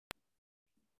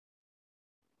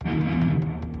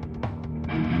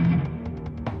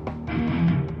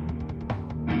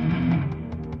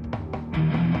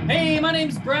Hey, my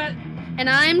name's Brett. And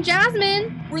I'm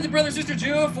Jasmine. We're the brother-sister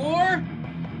duo for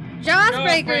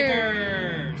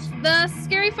Jawsbreakers, the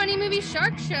scary funny movie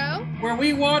shark show, where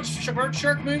we watch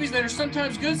shark movies that are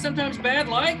sometimes good, sometimes bad,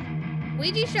 like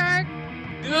Ouija Shark,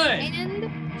 good,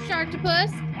 and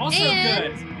Sharktopus, also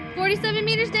and good, 47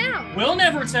 Meters Down. We'll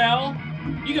never tell.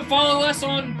 You can follow us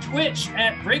on Twitch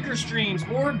at Breaker Streams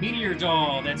or Meteor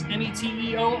Doll. That's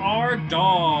Meteor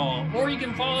Doll. Or you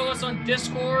can follow us on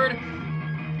Discord,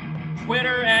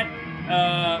 Twitter at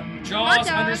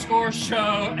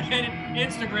Jaws_show, and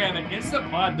Instagram at It's the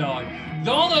Pod Dog.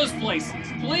 All those places.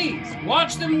 Please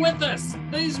watch them with us.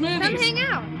 These movies. Come hang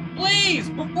out. Please,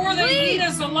 before they eat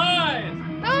us alive.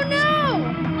 Oh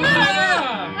no!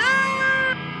 Ah!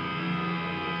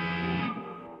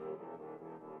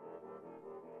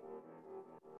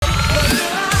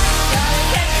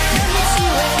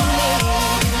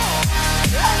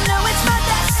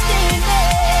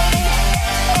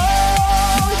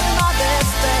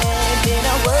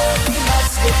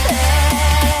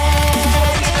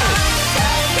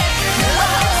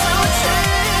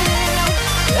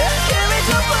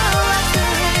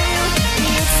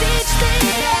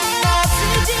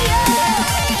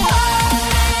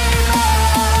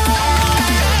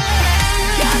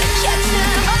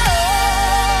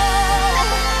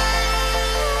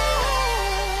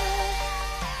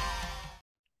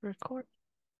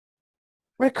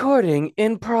 Recording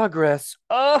in progress.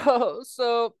 Oh,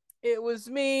 so it was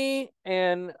me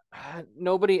and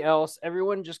nobody else.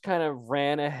 Everyone just kind of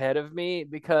ran ahead of me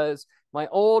because my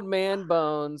old man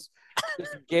bones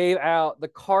just gave out. The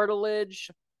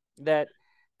cartilage that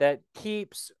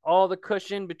keeps all the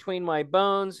cushion between my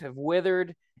bones have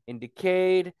withered and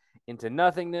decayed into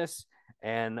nothingness.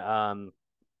 And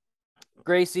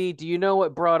Gracie, do you know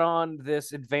what brought on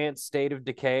this advanced state of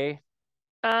decay?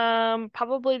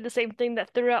 Probably the same thing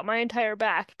that threw out my entire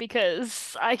back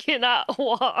because I cannot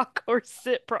walk or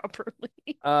sit properly.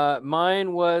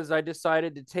 Mine was I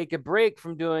decided to take a break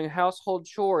from doing household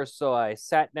chores, so I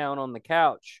sat down on the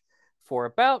couch for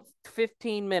about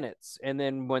 15 minutes, and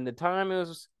then when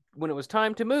it was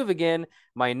time to move again,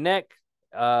 my neck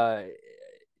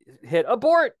hit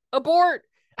abort,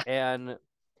 and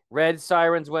red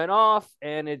sirens went off,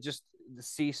 and it just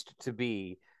ceased to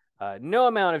be. No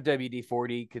amount of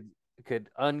WD-40 could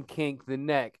unkink the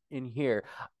neck in here.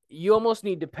 You almost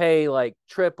need to pay like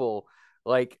triple.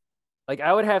 Like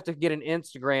I would have to get an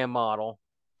Instagram model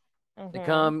to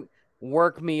come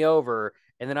work me over,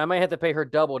 and then I might have to pay her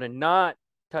double to not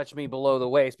touch me below the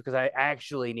waist because I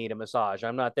actually need a massage.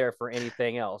 I'm not there for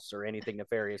anything else or anything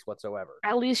nefarious whatsoever.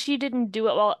 At least she didn't do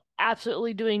it while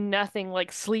absolutely doing nothing,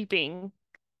 like sleeping,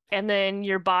 and then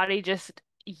your body just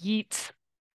yeets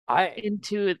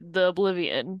into the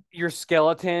oblivion. Your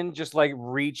skeleton just like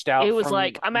reached out It was from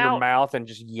like, I'm your out. mouth and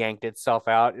just yanked itself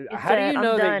out. How do you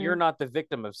know that you're not the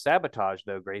victim of sabotage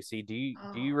though, Gracie? Do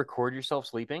you record yourself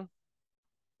sleeping?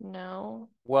 No.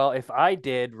 Well, if I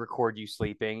did record you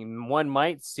sleeping, one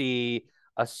might see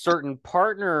a certain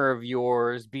partner of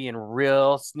yours being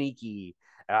real sneaky.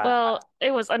 Well,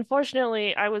 it was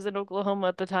unfortunately I was in Oklahoma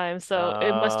at the time, so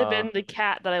it must have been the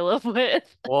cat that I live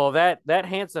with. Well, that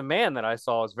handsome man that I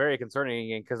saw was very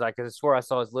concerning because I could swear I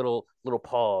saw his little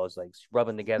paws like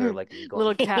rubbing together like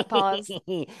little cat paws.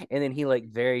 And then he like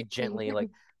very gently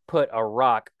like put a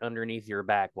rock underneath your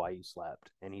back while you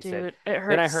slept. And he said, it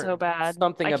hurts then I heard so bad.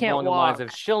 Something I can't along the lines walk.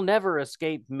 of, she'll never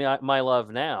escape my love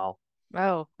now.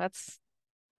 Oh, that's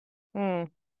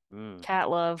cat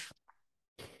love.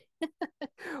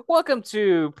 Welcome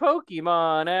to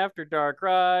Pokemon After Dark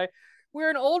Cry. We're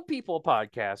an old people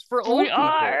podcast for old people.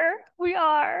 We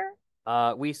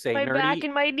are. We say my nerdy. Back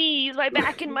and my knees. My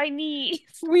back and my knees.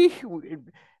 we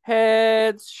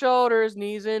heads, shoulders,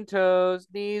 knees and toes,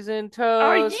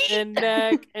 and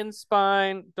neck and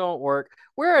spine don't work.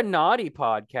 We're a naughty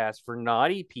podcast for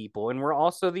naughty people, and we're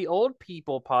also the old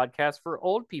people podcast for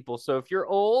old people. So if you're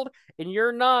old and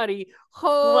you're naughty,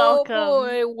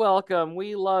 welcome.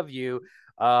 We love you.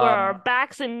 Where our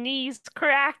backs and knees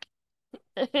crack.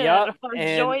 Yep,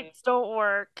 our joints don't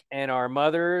work, and our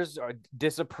mothers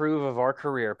disapprove of our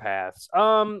career paths.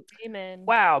 Amen.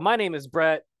 Wow, my name is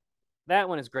Brett. That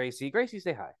one is Gracie. Gracie,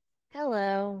 say hi.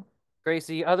 Hello.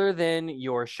 Gracie, other than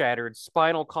your shattered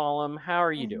spinal column, how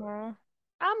are you doing?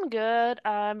 I'm good.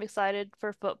 I'm excited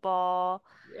for football.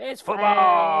 It's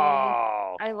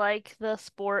football. I like the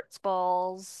sports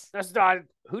balls. That's not.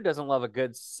 Who doesn't love a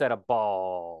good set of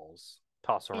balls?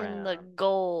 Toss around. In the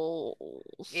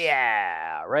goals.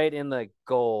 Yeah, right in the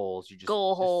goals. You just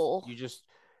goal hole.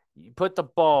 You put the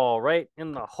ball right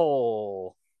in the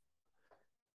hole.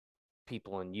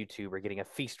 People on YouTube are getting a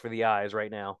feast for the eyes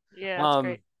right now. Yeah, that's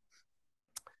great.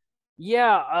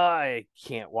 Yeah, I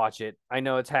can't watch it. I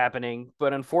know it's happening,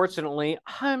 but unfortunately,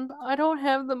 I don't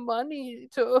have the money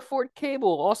to afford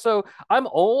cable. Also, I'm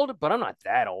old, but I'm not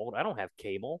that old. I don't have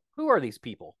cable. Who are these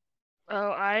people?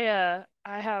 Oh, I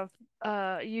have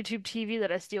YouTube TV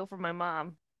that I steal from my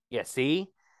mom. Yeah, see?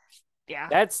 Yeah.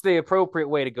 That's the appropriate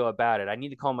way to go about it. I need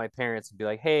to call my parents and be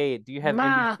like, "Hey, do you have Mom,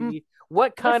 NBC?" What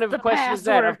what's kind of the question is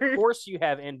that? Of password? course you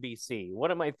have NBC.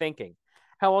 What am I thinking?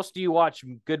 How else do you watch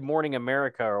Good Morning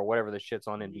America or whatever the shit's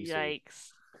on NBC?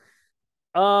 Yikes.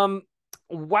 Um,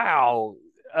 wow.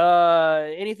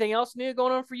 Anything else new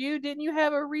going on for you? Didn't you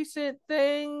have a recent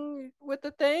thing with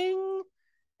the thing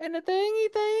and the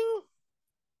thingy thing?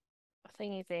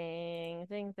 Thingy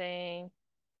thing.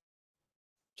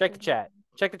 Check the chat.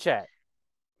 Check the chat.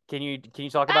 Can you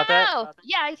talk about that? Oh,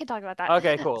 yeah, I can talk about that.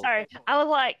 Okay, cool. Sorry. I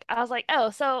was like, oh,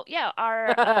 so yeah,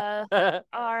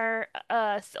 our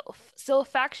Sylph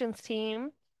Factions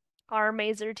team, our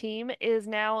Mazer team is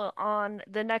now on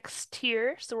the next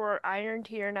tier, so we're Iron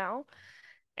tier now,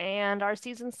 and our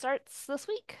season starts this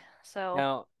week. So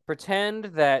Now, pretend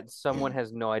that someone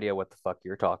has no idea what the fuck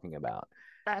you're talking about.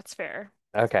 that's fair.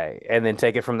 Okay, and then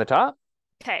take it from the top.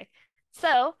 Okay.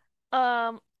 So,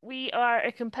 we are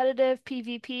a competitive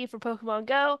PvP for Pokemon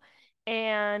Go,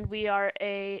 and we are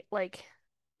a like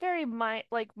very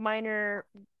minor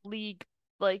league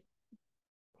like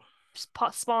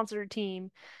sponsored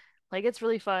team. Like it's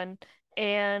really fun,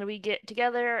 and we get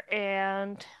together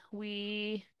and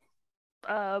we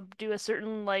do a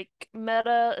certain like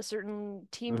meta, a certain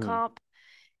team Mhm. comp,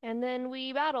 and then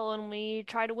we battle and we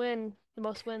try to win the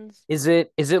most wins. Is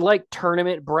it like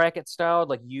tournament bracket style,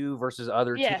 like you versus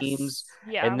other teams,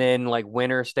 Yes. and Yeah. then like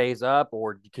winner stays up,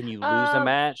 or can you lose a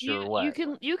match or You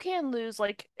what? can lose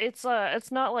like it's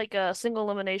not like a single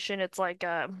elimination. It's like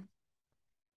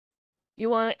you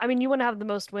want to have the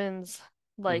most wins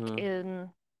like Hmm. in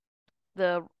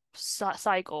the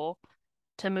cycle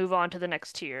to move on to the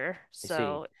next tier. I see.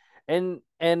 So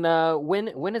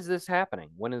When is this happening?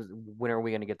 When are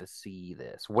we going to get to see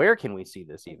this? Where can we see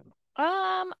this even?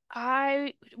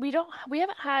 I we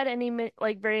haven't had any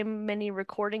like very many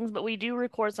recordings, but we do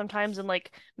record sometimes, and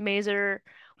like Mazer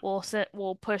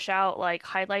will push out like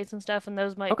highlights and stuff, and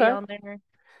those might be Okay. on there.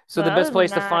 So But the other best than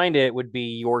place to that, find it would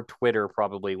be your Twitter,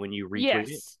 probably when you retweet it.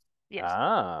 yes, yes,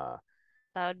 Ah,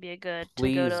 that would be a good to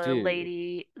go please to do.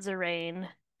 Lady Zerain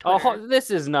Twitter. Oh,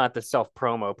 this is not the self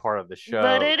promo part of the But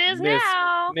show, it is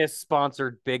now. Miss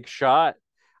Sponsored Big Shot.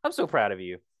 I'm so proud of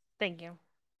you. Thank you.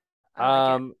 I like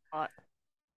it Um, a lot.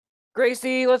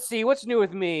 Gracie, let's see what's new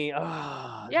with me.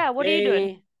 Yeah, what are you doing?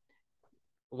 Day.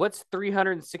 What's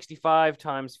 365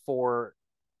 times 4?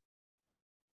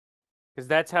 Because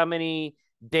that's how many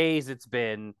days it's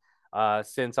been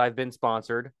since I've been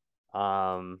sponsored.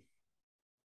 Um,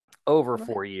 over What?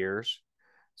 4 years.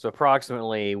 So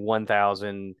approximately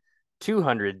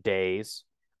 1,200 days.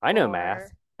 I know math.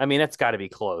 Or I mean, that's got to be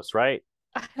close, right?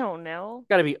 I don't know.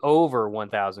 Got to be over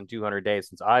 1,200 days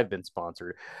since I've been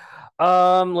sponsored.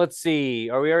 Let's see.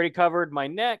 Are we already covered my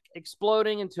neck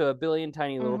exploding into a billion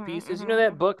tiny little pieces? You know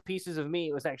that Mm-hmm. book, Pieces of Me?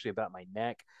 It was actually about my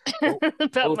neck. Oh,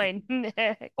 About oh, my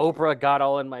neck. Oprah got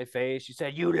all in my face. She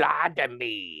said, "You lied to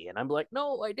me," and I'm like,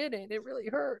 "No, I didn't. It really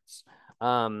hurts."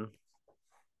 Um,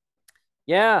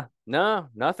 yeah, no,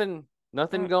 nothing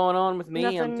Mm, going on with me.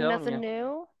 I'm nothing, telling nothing you,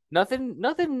 new.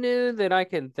 nothing new that I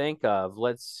can think of.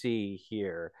 Let's see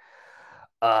here.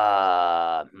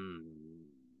 Hmm.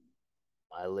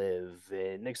 I live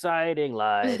an exciting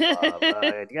life of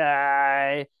a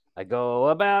guy. I go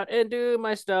about and do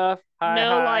my stuff. Hi, No,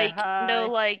 hi,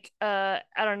 no, hi.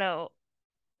 I don't know,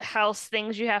 house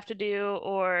things you have to do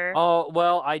or. Oh,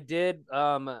 well, I did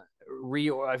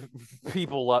re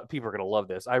people are gonna love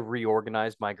this. I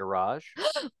reorganized my garage,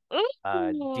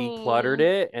 decluttered Ooh.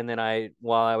 it, and then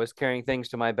while I was carrying things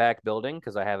to my back building,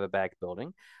 because I have a back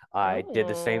building, I did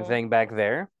the same Oh. thing back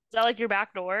there. Is that like your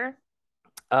back door?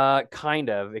 Kind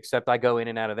of, except I go in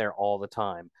and out of there all the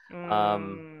time.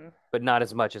 Um, Mm, but not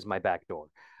as much as my back door.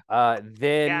 got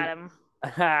Then him.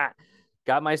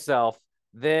 got myself.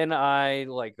 Then I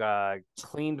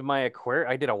cleaned my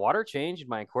aquarium. I did a water change in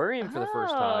my aquarium for the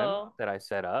first time Oh. that I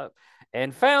set up,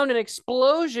 and found an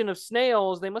explosion of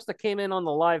snails. They must have came in on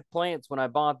the live plants when I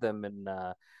bought them, and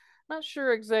not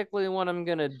sure exactly what I'm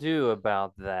gonna do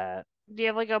about that. Do you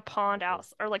have like a pond out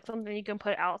or like something you can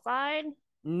put outside?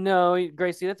 No,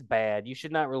 Gracie, that's bad. You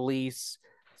should not release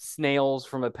snails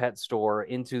from a pet store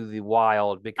into the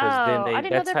wild, because then Oh, I they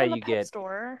didn't know they're from the pet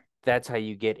store. that's how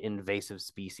you get invasive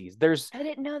species. There's I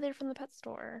didn't know they're from the pet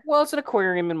store. Well, it's an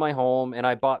aquarium in my home, and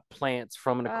I bought plants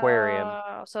from an aquarium,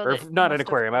 Oh, so or they not an must have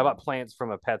aquarium. I come. bought plants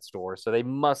from a pet store, so they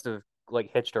must have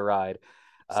like hitched a ride.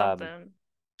 Um, something.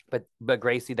 but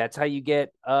Gracie, that's how you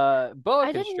get boa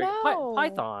I didn't constrictor know.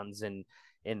 pythons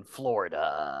in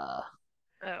Florida.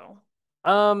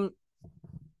 Oh,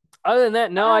 Other than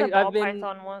that, no, I had a I've ball been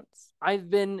python once.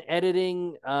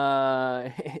 editing.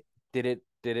 Did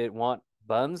it want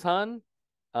buns, hun?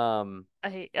 I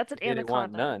hate that's an Did it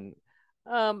want anaconda.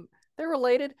 none? They're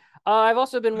related. I've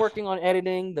also been working on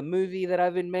editing the movie that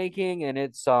I've been making, and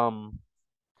it's I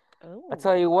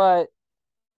tell Oh. you what,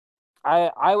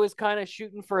 I was kind of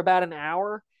shooting for about an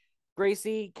hour.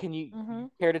 Gracie, can you Mm-hmm.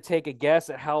 care to take a guess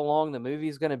at how long the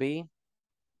movie's going to be?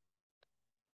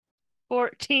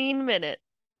 14 minutes.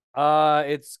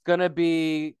 It's going to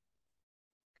be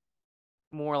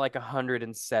more like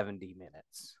 170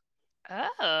 minutes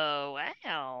Oh,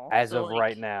 wow. as So of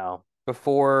right like, now.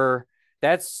 Before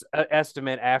that's an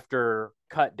estimate after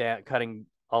cutting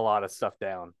a lot of stuff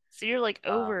down. so you're like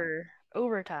Um,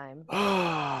 overtime.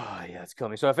 oh yeah, it's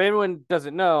killing me. So if anyone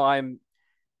doesn't know,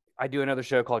 I do another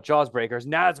show called Jaws Breakers.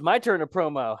 Now it's my turn to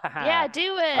promo. Yeah,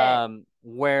 do it.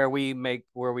 Where we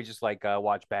just like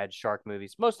watch bad shark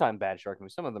movies. Most time bad shark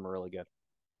movies. Some of them are really good.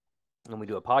 And we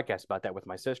do a podcast about that with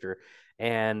my sister.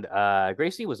 And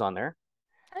Gracie was on there.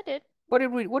 I did. What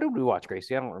did we watch,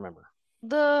 Gracie? I don't remember.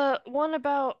 The one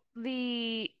about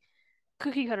the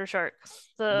cookie cutter sharks.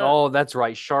 The Oh, that's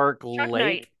right. Shark Shark Night.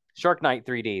 Lake. Shark Night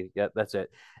 3D. Yeah, that's it.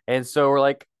 And so we're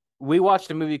like, we watched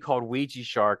a movie called Ouija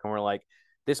Shark, and we're like,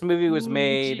 this movie was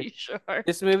made Ouija shark.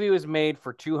 this movie was made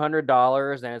for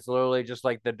 $200, and it's literally just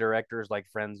like the director's like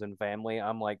friends and family.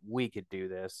 I'm like, we could do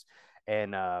this.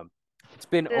 And it's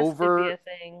been This could be over a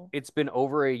thing. it's been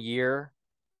over a year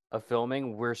of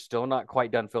filming. We're still not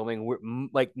quite done filming. We're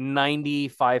like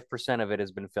 95% of it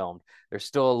has been filmed. There's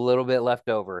still a little bit left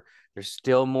over. There's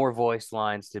still more voice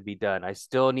lines to be done. I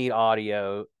still need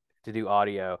audio to do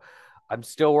audio. I'm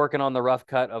still working on the rough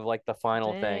cut of like the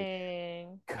final thing.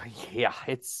 Dang. Yeah,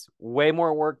 it's way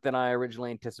more work than I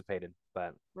originally anticipated,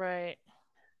 but Right.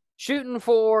 shooting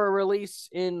for a release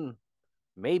in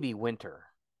maybe winter.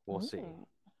 We'll see. Ooh.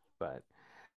 But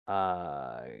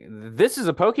this is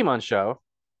a Pokemon show.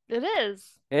 It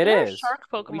is. It There are is. shark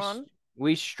We Pokemon.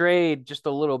 we strayed just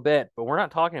a little bit, but we're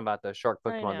not talking about the shark I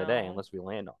Pokemon today know. unless we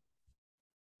land on.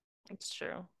 It's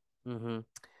true. Mm-hmm.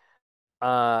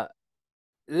 Uh,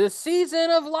 the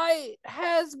season of light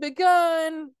has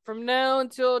begun from now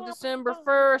until December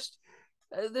 1st.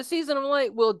 The season of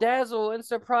light will dazzle and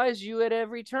surprise you at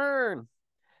every turn.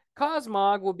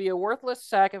 Cosmog will be a worthless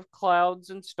sack of clouds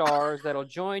and stars that'll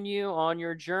join you on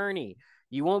your journey.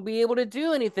 You won't be able to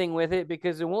do anything with it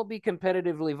because it won't be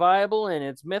competitively viable and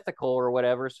it's mythical or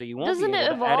whatever, so you won't Doesn't be it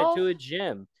able to add it evolve? to a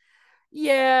gym.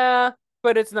 Yeah,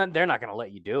 but it's not they're not going to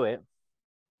let you do it.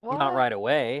 Not What? right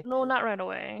away. No, not right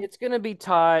away. It's going to be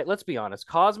tied, let's be honest.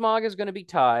 Cosmog is going to be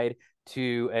tied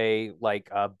to a like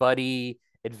a buddy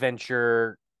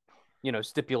adventure,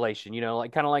 stipulation,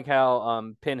 like kind of like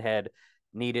how Pinhead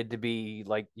needed to be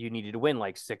like you needed to win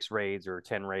like 6 raids or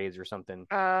 10 raids or something.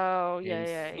 Oh, And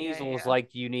yeah. Sneasel's like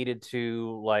you needed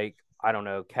to like I don't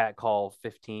know, catcall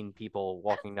 15 people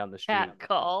walking down the street. Cat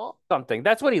call. Something.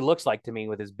 That's what he looks like to me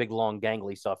with his big long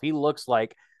gangly stuff. He looks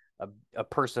like a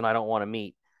person I don't want to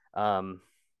meet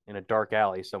in a dark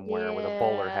alley somewhere with a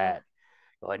bowler Yeah. hat.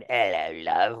 Going, hello,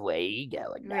 love. Where you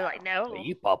going You're now? like, no. Where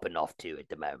you popping off to at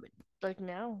the moment? Like,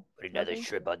 no. Put another Nothing.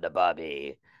 shrimp on the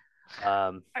barbie.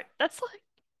 That's like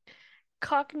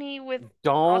Cockney with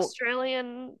Don't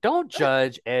Australian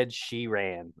judge Ed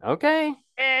Sheeran, okay?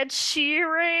 Ed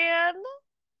Sheeran.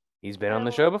 He's been on I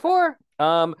the show love before.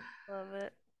 Love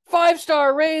it.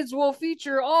 5-star raids will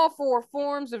feature all 4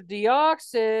 forms of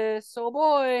Deoxys. Oh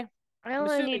boy. I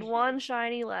only need one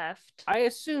shiny left. I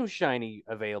assume shiny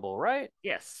available, right?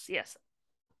 Yes.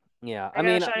 Yeah. I got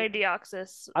a shiny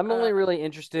Deoxys. I'm only really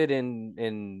interested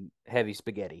in heavy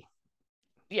spaghetti.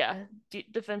 Yeah,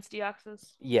 Defense Deoxys.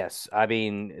 Yes, I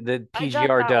mean the I got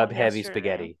PGR that dub one heavy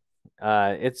yesterday.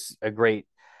 spaghetti. It's a great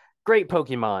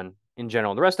Pokemon in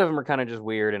general. The rest of them are kind of just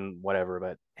weird and whatever,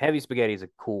 but heavy spaghetti is a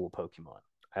cool Pokemon.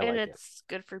 I And like it's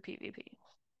good for PvP. it.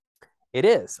 It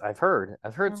is. I've heard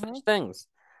such things.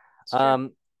 It's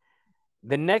true.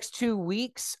 The next 2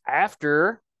 weeks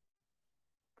after.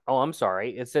 Oh, I'm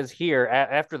sorry. It says here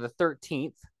after the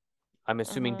 13th. I'm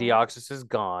assuming Deoxys is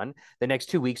gone. The next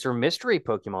 2 weeks are mystery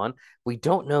Pokemon. We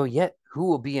don't know yet who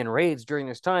will be in raids during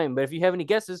this time, but if you have any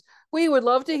guesses, we would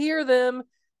love to hear them.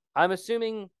 I'm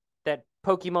assuming that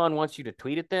Pokemon wants you to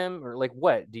tweet at them, or like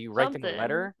what? Do you write them a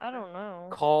letter? I don't know.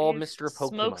 Call Use Mr. Pokemon.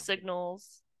 Smoke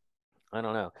signals. I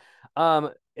don't know.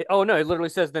 Oh no, it literally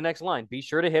says the next line. Be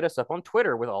sure to hit us up on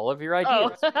Twitter with all of your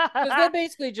ideas. Because they're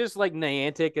basically just like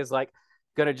Niantic is like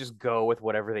gonna just go with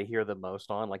whatever they hear the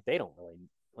most on. Like they don't really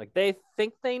Like they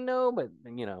think they know, but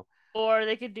Or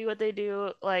they could do what they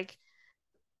do, like,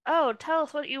 oh, tell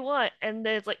us what you want. And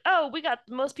then it's like, oh, we got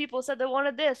most people said they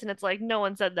wanted this. And it's like, no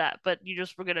one said that, but you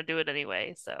just were gonna do it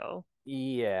anyway. So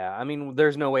yeah. I mean,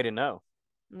 there's no way to know.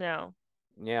 no.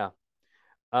 Yeah.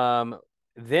 Um,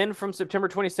 then from September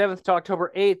 27th to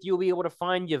October 8th, you'll be able to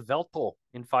find Yveltal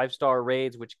in 5-star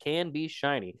raids, which can be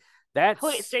shiny. Wait,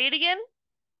 That's say it again?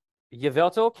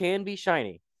 Yveltal can be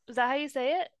shiny. Is that how you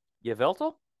say it?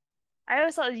 Yveltal? I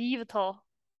always thought it was Yveltal.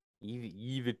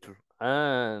 Yveltal.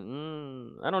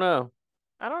 I don't know.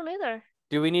 I don't either.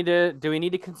 Do we need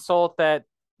to consult that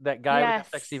guy with Yes.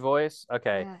 the sexy voice?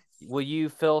 Okay. Yes. Will you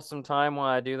fill some time while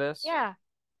I do this? Yeah.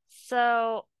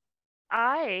 So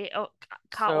I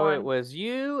caught So one. it was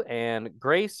you and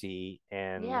Gracie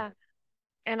and Yeah.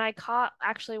 And I caught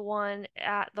actually one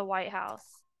at the White House.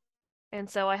 And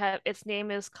so I have its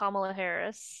name is Kamala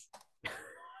Harris.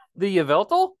 the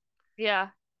Yveltal? Yeah.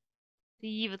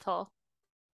 The Yveltal.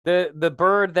 The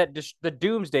bird the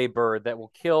doomsday bird that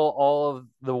will kill all of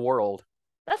the world.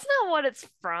 That's not what it's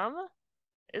from.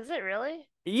 Is it really?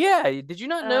 Yeah, did you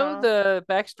not know Oh, the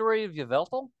backstory of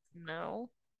Yveltal? no.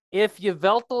 If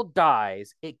Yveltal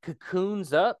dies, it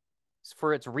cocoons up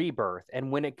for its rebirth. And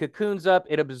when it cocoons up,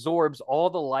 it absorbs all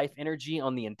the life energy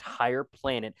on the entire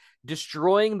planet,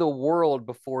 destroying the world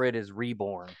before it is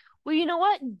reborn. Well, you know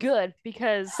what? Good,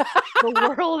 because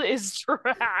the world is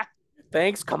trash.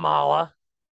 Thanks, Kamala.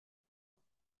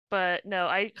 But no,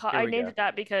 Here I we named go. it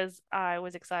that because I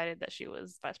was excited that she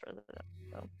was vice president.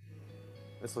 So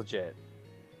It's legit.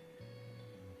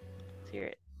 let's hear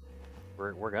it.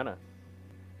 We're gonna.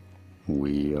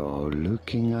 We are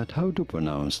looking at how to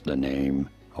pronounce the name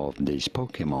of this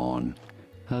Pokemon,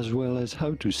 as well as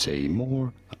how to say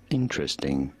more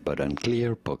interesting but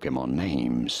unclear Pokemon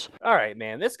names. All right,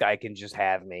 man. This guy can just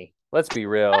have me. Let's be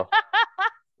real.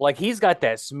 Like he's got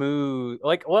that smooth,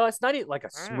 like, well, it's not even like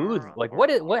a smooth, like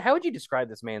how would you describe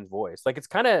this man's voice? Like it's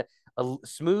kind of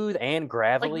smooth and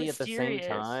gravelly at the same mysterious.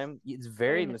 time. It's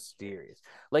Very very mysterious.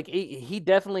 Like he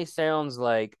definitely sounds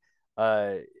like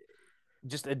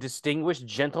just a distinguished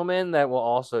gentleman that will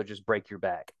also just break your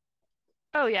back.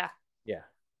 Oh yeah, Yeah.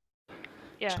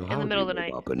 yeah. So In how the do middle you of the go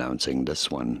night. about pronouncing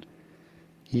this one?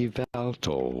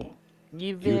 Yveltal.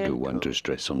 You do want to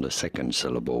stress on the second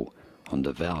syllable, on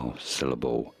the vowel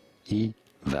syllable.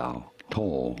 Yveltal.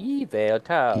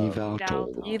 Yveltal.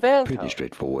 Yveltal. Yveltal. Pretty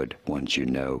straightforward once you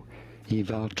know.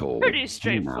 Yveltal. Pretty Now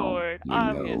straightforward, you know.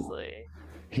 obviously.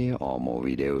 Here are more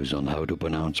videos on how to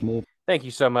pronounce more. Thank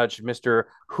you so much, Mr.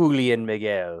 Julian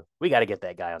Miguel. We got to get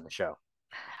that guy on the show.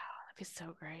 That'd be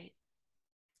so great.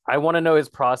 I want to know his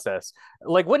process.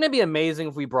 Like, wouldn't it be amazing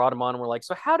if we brought him on and we're like,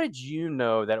 so how did you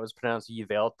know that it was pronounced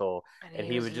Yveltal? And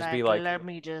he would just be like, let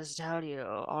me just tell you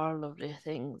all of the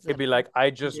things. he'd be like,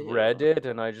 I just read it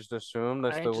and I just assumed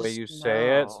that's the way you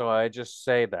say it. So I just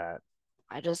say that.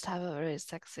 I just have a very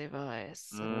sexy voice.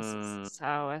 And this is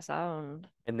how I sound.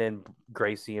 And then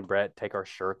Gracie and Brett take our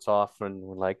shirts off and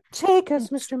we're like, take us,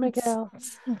 Mr. Miguel.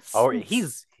 Oh,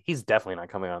 he's definitely not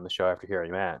coming on the show after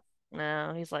hearing that.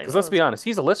 No, he's like, Because let's be honest,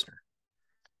 he's a listener.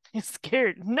 he's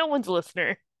scared. No one's a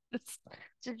listener. It's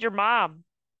just your mom.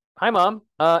 Hi, Mom.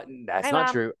 That's Hi, not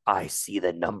Mom. true. I see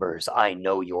the numbers. I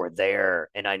know you're there,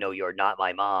 and I know you're not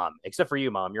my mom. Except for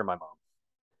you, Mom. You're my mom.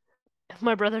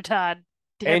 My brother Todd.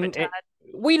 Damn it, Todd.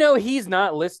 We know he's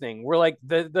not listening. We're like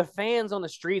the fans on the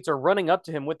streets are running up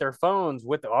to him with their phones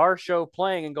with our show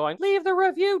playing and going, "Leave the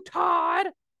review, Todd."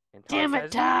 And Todd Damn it,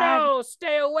 says, Todd. "No,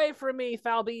 stay away from me,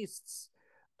 foul beasts."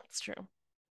 That's true.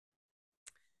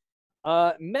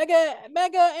 Mega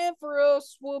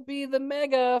Ampharos will be the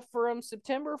Mega from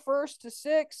September 1st to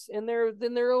 6th, and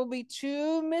then there will be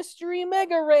 2 mystery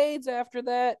Mega raids after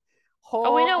that.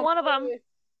 Oh, we know one of them.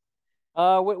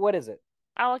 What is it?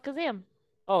 Alakazam.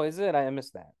 Oh, is it? I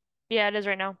missed that. Yeah, it is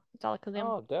right now. It's Alakazam.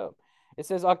 Oh, dope. It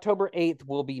says October 8th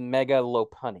will be Mega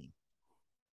Lopunny.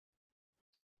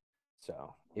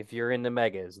 So if you're into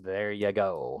Megas, there you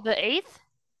go. The 8th?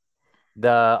 The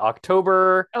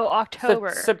October. Oh,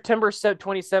 October. September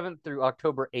 27th through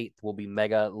October 8th will be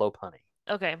Mega Lopunny.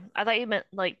 Okay, I thought you meant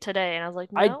like today, and I was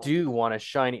like, no. I do want a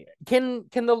shiny. Can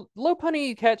the Lopunny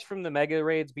you catch from the Mega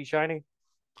raids be shiny?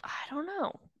 I don't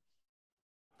know.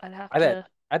 I'd have I to.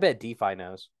 I bet DeFi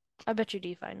knows. I bet you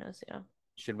DeFi knows, yeah.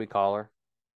 Should we call her?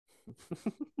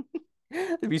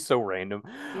 It'd be so random.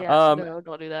 Yeah, no,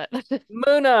 don't do that.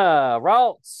 Muna,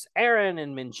 Ralts, Aaron,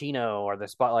 and Minchino are the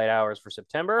spotlight hours for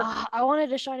September. I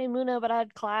wanted a shiny Muna, but I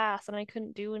had class and I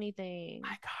couldn't do anything. I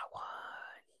got one.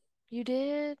 You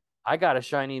did? I got a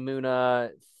shiny Muna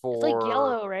for. It's like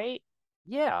yellow, right?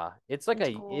 Yeah, it's like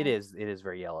That's it cool. is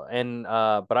very yellow. And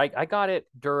but I got it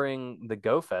during the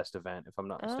Go Fest event, if I'm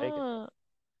not mistaken.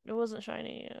 It wasn't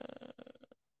shiny.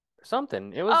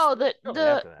 Something. It was Oh, the shortly the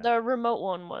after that. the remote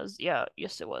one was. Yeah,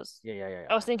 yes, it was. Yeah.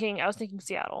 I was thinking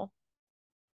Seattle.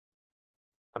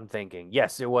 I'm thinking.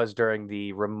 Yes, it was during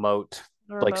the remote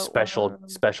The like remote one.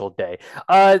 special day.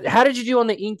 How did you do on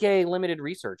the Inkay limited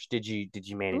research? Did you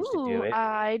manage to do Ooh, it?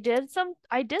 I did some.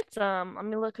 Let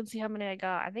me look and see how many I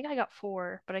got. I think I got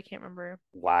 4, but I can't remember.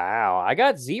 Wow, I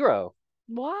got 0.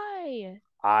 Why?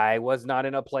 I was not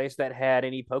in a place that had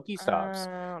any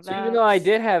Pokestops. So even though I That's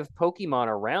did have Pokemon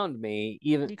around me,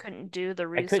 even you couldn't do the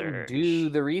I couldn't do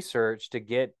research. the research to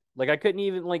get like I couldn't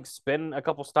even like spend a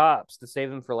couple stops to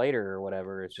save them for later or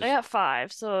whatever. It's I just got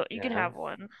 5, so you can yeah. have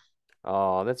one.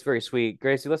 Oh, that's very sweet.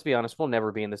 Gracie, let's be honest, we'll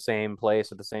never be in the same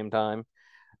place at the same time.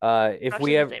 If we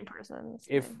Actually, the have same person. It's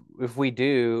if fine. if we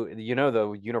do, the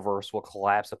universe will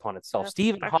collapse upon itself. That's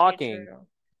Stephen actually Hawking true.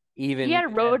 He even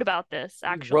had wrote about this, he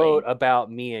wrote actually. about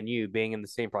me and you being in the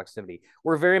same proximity.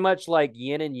 We're very much like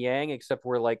yin and yang, except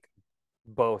we're like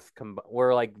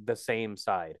we're like the same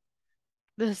side,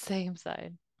 The same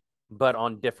side. but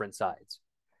on different sides.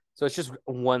 So it's just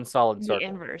one solid The circle.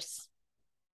 inverse.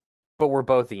 But we're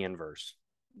both the inverse.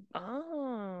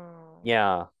 Oh.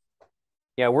 Yeah.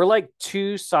 Yeah, we're like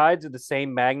two sides of the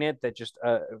same magnet that just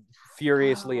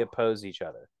furiously Oh. oppose each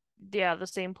other. Yeah, the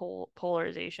same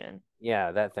polarization.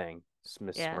 Yeah, that thing.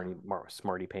 Miss Yeah.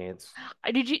 Smarty Pants.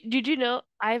 Did you know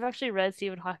I've actually read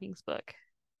Stephen Hawking's book?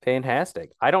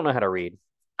 Fantastic. I don't know how to read.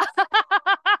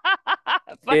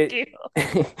 Fuck It you.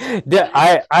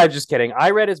 yeah, I'm just kidding.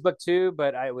 I read his book too,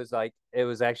 but I was like it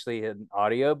was actually an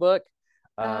audiobook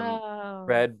um Oh.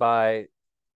 read by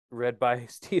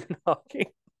Stephen Hawking.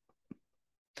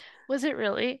 Was it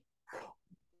really?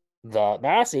 The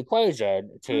mass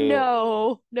equation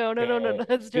No. No, no, no, no, no.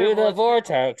 That's do terrible. the That's terrible.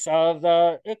 vortex of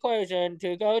the equation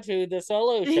to go to the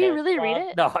Did he solution. really read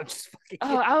it? No, I'm just fucking Oh,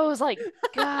 kidding. I was like,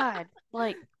 God,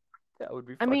 like, That would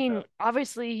be I fucked mean, up.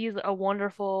 obviously he's a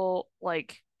wonderful,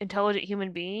 like, intelligent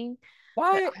human being,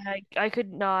 but Why I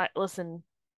could not listen.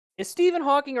 is Stephen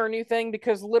Hawking our new thing?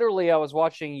 Because literally, I was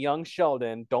watching Young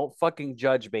Sheldon. Don't fucking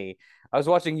judge me. I was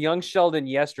watching Young Sheldon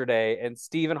yesterday, and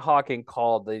Stephen Hawking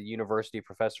called the university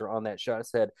professor on that show. I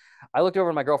said, I looked over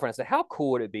at my girlfriend and said, "How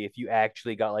cool would it be if you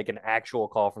actually got like an actual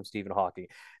call from Stephen Hawking?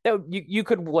 That you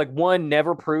could like one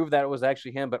never prove that it was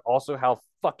actually him, but also how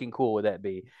fucking cool would that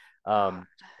be?" God, Um,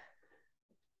 I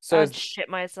so would shit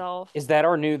myself. is that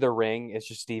our new The Ring? It's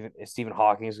just Stephen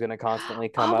Hawking is going to constantly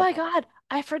come Oh up. my God,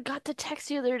 I forgot to text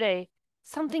you the other day.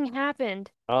 Something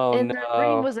happened, Oh and the ring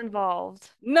no, was involved.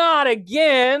 not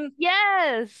again!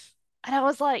 Yes. And I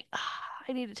was like,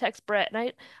 I need to text Brett. And I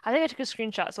think I took a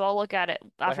screenshot, so I'll look at it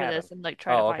What after happened? this and like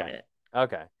try to Oh, find okay. it.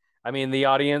 Okay. I mean, the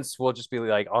audience will just be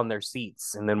like on their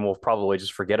seats and then we'll probably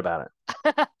just forget about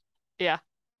Yeah.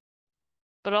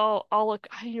 But I'll look.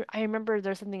 I remember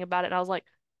there's something about it, and I was like,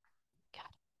 God,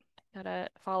 I gotta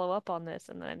follow up on this,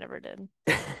 and then I never did.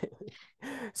 it.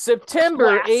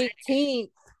 September Classic. 18th,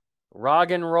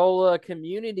 Rolla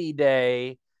Community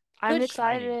Day. I'm Good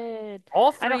shiny. excited.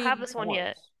 All I don't three have this one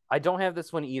yet. forms. I don't have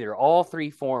this one either. All three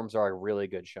forms are really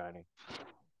good shiny.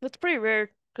 That's pretty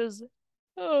rare because,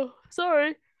 oh,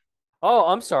 sorry. Oh,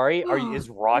 I'm sorry. Is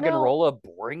No, Rolla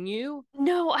boring you?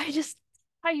 no, I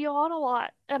yawn a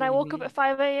lot, and I woke up Mhm. at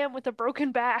 5 a.m. with a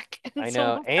broken back, and I so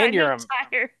know. I'm kind of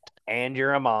tired. And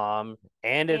you're a mom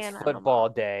and it's And I'm a football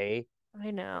mom. day.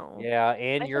 I know. Yeah,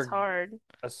 and Life is you're hard.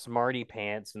 a smarty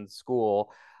pants in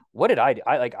school. What did I do?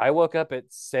 I woke up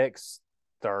at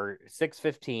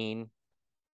 6:15,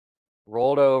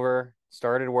 rolled over,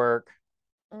 started work,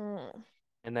 Mm.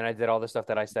 and then I did all the stuff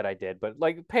that I said I did. But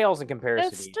like pales in comparison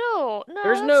That's to you. still no,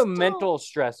 There's that's no still. mental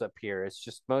stress up here. It's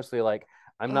just mostly like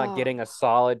I'm not Oh, getting a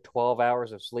solid 12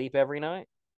 hours of sleep every night.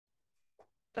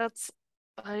 that's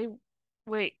I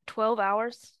wait 12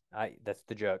 hours. That's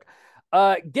the joke.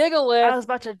 I Gigalith. was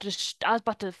about to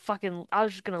I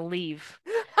was just gonna leave.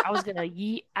 I was gonna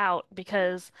yeet out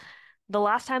because the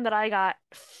last time that I got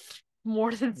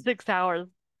more than 6 hours,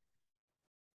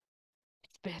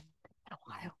 it's been a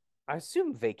while. I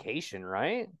assume vacation,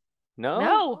 right? No?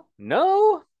 No,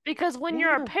 No? because when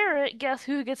you're a Yeah. parent, guess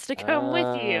who gets to come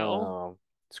with you? Oh,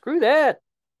 screw that.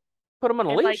 Put him on a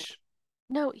And like, leash.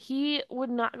 no, he would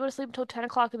not go to sleep until 10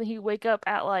 o'clock, and then he'd wake up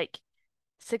at like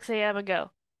 6 a.m. and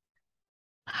go,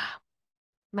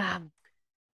 Mom,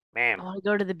 I Ma'am. want to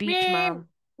go to the beach, Ma'am. Mom.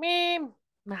 Ma'am.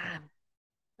 Mom.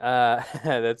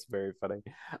 That's very funny.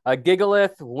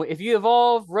 Gigalith, if you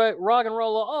evolve Rock and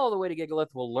Roll all the way to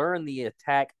Gigalith, will learn the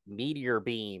attack Meteor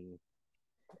Beam.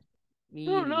 I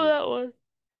don't know Meteor. that one.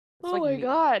 Oh my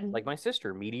God. Like my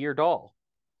sister, Meteor Doll.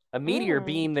 A meteor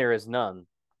beam, there is none.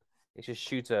 It just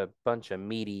shoots a bunch of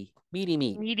meaty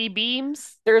meat. Meaty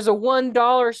beams? There's a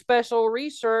 $1 special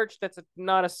research that's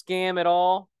not a scam at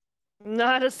all.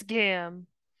 Not a scam.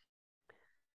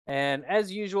 And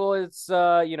as usual, it's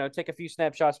take a few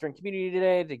snapshots during community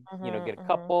today to get a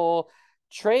couple.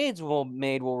 Trades will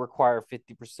require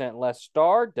 50% less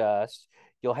Stardust.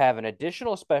 You'll have an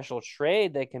additional special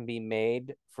trade that can be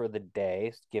made for the day,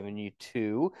 it's giving you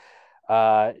 2.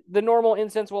 The normal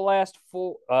incense will last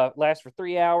for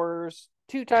 3 hours.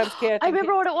 2 times catch. I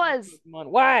remember what it was.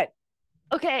 What?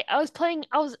 Okay, I was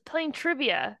playing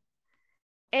trivia,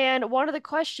 and the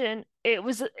question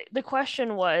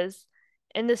was,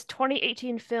 in this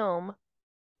 2018 film,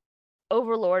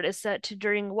 Overlord is set to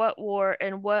during what war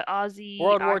and what Aussie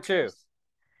World War II.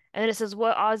 And then it says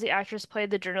what Aussie actress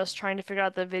played the journalist trying to figure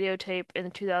out the videotape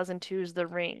in 2002's The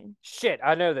Ring. Shit,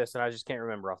 I know this and I just can't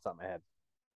remember off the top of my head.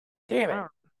 Damn it.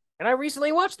 And I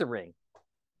recently watched The Ring.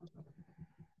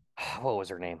 What was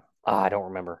her name? I don't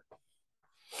remember.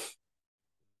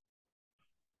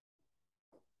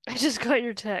 I just got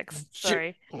your text.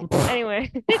 Sorry.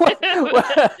 Anyway.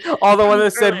 All the one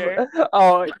that said,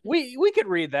 "Oh, we could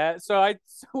read that." So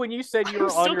when you said you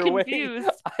were on your way,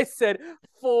 I said,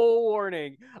 "Full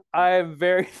warning, I am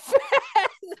very fat."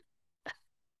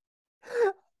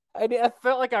 I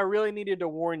felt like I really needed to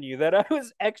warn you that I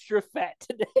was extra fat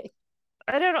today.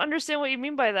 I don't understand what you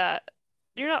mean by that.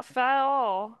 You're not fat at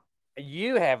all.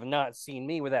 You have not seen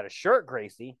me without a shirt,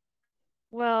 Gracie.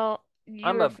 Well,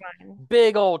 I'm fine.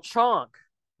 Big old chonk.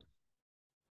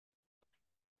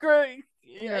 Great.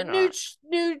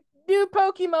 New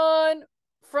Pokemon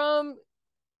from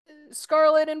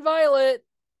Scarlet and Violet.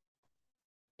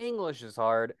 English is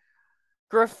hard.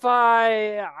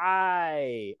 Grafai.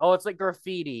 Oh, it's like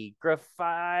graffiti.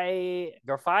 Grafai.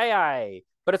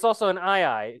 But it's also an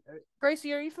ii.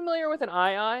 Gracie, are you familiar with an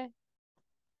ii?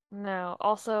 No.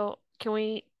 Also, can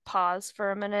we pause for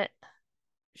a minute?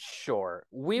 Sure.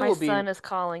 My son is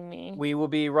calling me. We will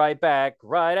be right back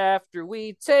right after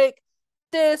we take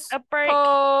this a break.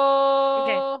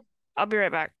 Okay. I'll be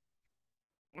right back.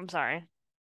 I'm sorry.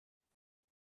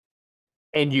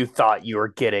 And you thought you were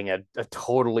getting a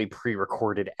totally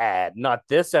pre-recorded ad. Not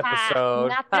this episode.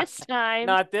 Not this time.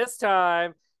 Not this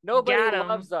time. Nobody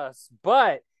loves us.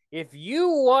 But if you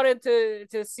wanted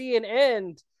to see an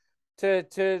end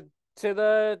to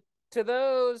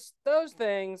those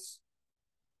things,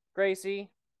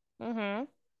 Gracie.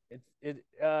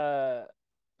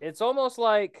 It's almost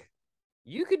like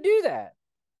you could do that.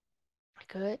 I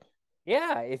could.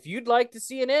 Yeah, if you'd like to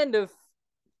see an end of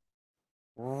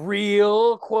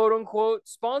real quote unquote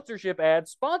sponsorship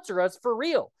ads, sponsor us for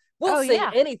real. We'll say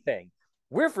anything.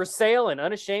 We're for sale and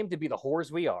unashamed to be the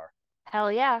whores we are. Hell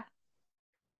yeah.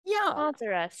 Yeah.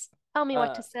 Sponsor us. Tell me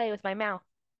what to say with my mouth.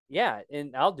 Yeah,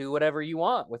 and I'll do whatever you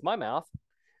want with my mouth.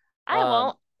 I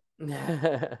won't.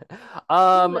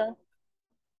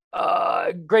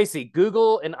 Gracie,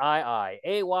 Google an AY.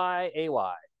 Do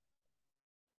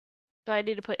I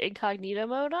need to put incognito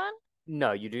mode on?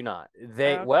 No, you do not.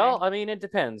 Well, I mean, it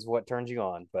depends what turns you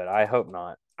on, but I hope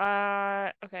not.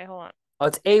 Okay, hold on. Oh,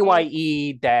 it's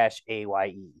AYE-AYE.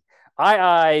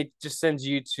 II just sends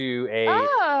you to a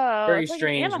very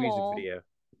strange music video.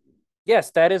 Yes,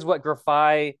 that is what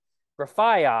Grafai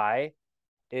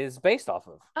is based off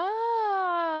of. Oh.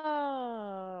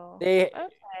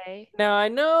 Okay. Now I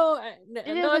know it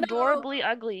is adorably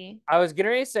ugly. I was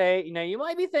gonna say, you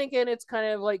might be thinking it's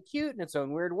kind of like cute in its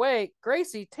own weird way.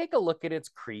 Gracie, take a look at its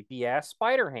creepy ass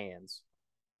spider hands.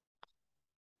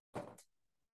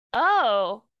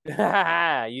 Oh.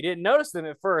 You didn't notice them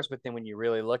at first, but then when you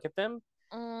really look at them,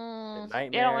 the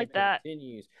nightmare I don't like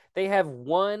continues. They have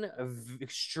one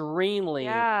extremely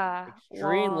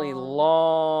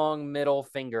long middle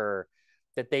finger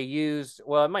that they use.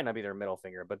 Well, it might not be their middle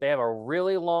finger, but they have a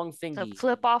really long finger to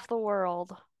flip off the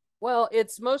world. Well,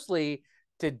 it's mostly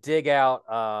to dig out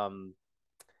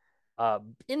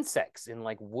insects in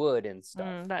like wood and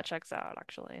stuff. That checks out,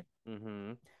 actually.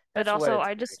 But also,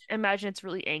 I just imagine it's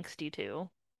really angsty too,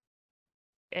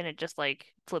 and it just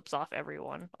like flips off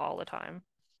everyone all the time.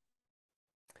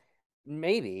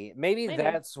 Maybe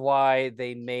that's why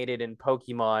they made it in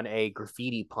Pokemon a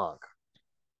graffiti punk.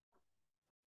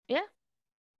 Yeah.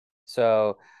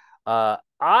 So,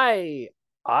 Grafii,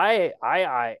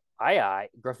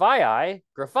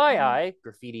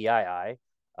 graffiti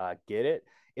get it?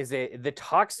 Is the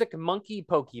toxic monkey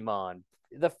Pokemon,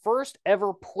 the first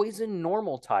ever poison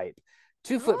normal type,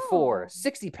 2'4",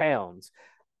 60 pounds.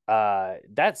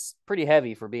 That's pretty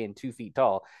heavy for being 2 feet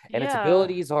tall. And its Yeah.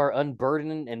 abilities are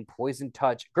Unburden and Poison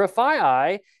Touch.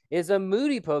 Grafaiai is a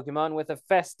moody Pokemon with a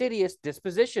fastidious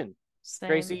disposition. Same.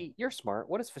 Gracie, you're smart.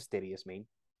 What does fastidious mean?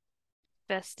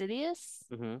 Fastidious?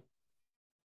 Mm-hmm.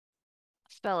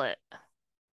 Spell it.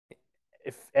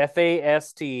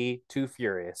 Fast, too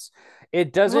furious.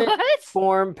 It doesn't What?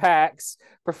 form packs,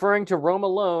 preferring to roam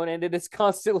alone, and it is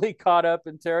constantly caught up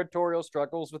in territorial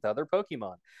struggles with other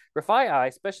Pokemon.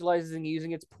 Grafaiai specializes in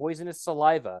using its poisonous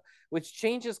saliva, which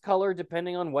changes color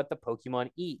depending on what the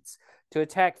Pokemon eats, to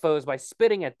attack foes by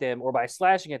spitting at them or by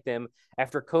slashing at them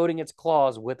after coating its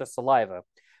claws with the saliva.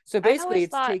 So basically,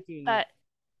 it's taking. that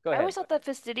Go I ahead. always thought that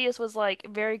Fastidious was like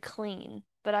very clean,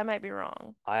 but I might be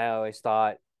wrong. I always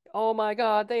thought, oh my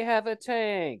god, they have a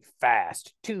tank.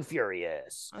 Fast, too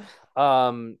furious.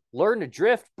 Learn to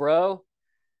drift, bro.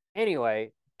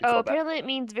 Anyway, Oh, apparently it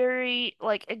means very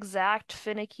like exact,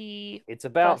 finicky. it's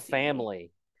about fussy.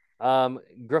 family.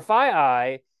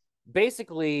 Grafaiai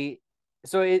basically,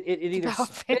 so it either About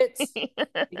spits, family.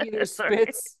 it either Sorry.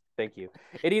 spits. Thank you.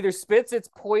 It either spits its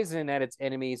poison at its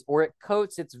enemies or it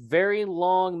coats its very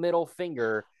long middle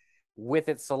finger with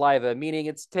its saliva, meaning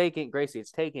it's taking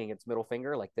its middle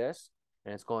finger like this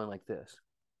and it's going like this.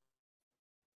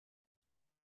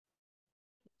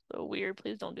 So weird.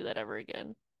 Please don't do that ever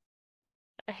again.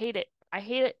 I hate it. I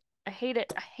hate it. I hate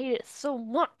it. I hate it so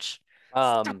much.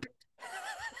 Stop it.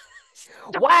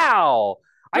 Stop Wow.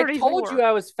 I told 34. you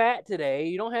I was fat today.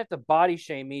 You don't have to body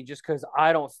shame me just because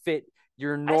I don't fit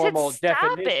your normal stop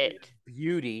definition it. of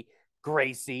beauty,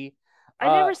 Gracie. I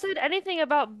never said anything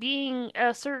about being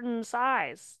a certain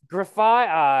size.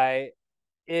 Grafaiai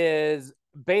is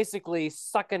basically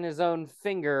sucking his own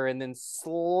finger and then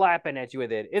slapping at you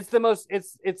with it. It's the most.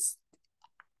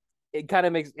 It kind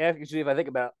of makes actually if I think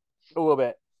about it a little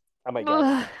bit, I might get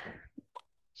it.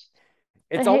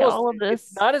 It's I hate almost all of this.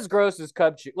 It's not as gross as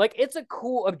Cubchoo. Like it's a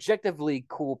cool, objectively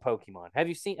cool Pokemon. Have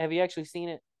you actually seen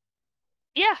it?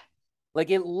 Yeah. Like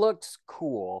it looks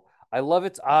cool. I love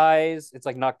its eyes. It's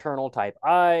like nocturnal type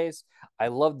eyes. I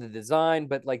love the design,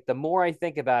 but like the more I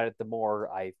think about it, the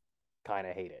more I kind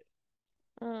of hate it.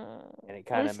 And it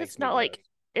kind of makes it's me not gross. like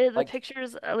the Like-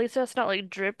 pictures. At least it's not like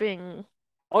dripping.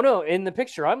 Oh no, in the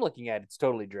picture I'm looking at, it's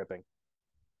totally dripping.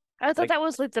 I thought Like- that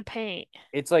was like the paint.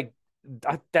 It's like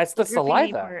that's the drippy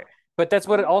saliva. part. But that's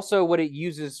what it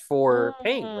uses for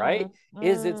paint, right?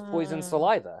 Is its poison Mm.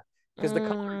 saliva. Because the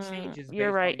color changes based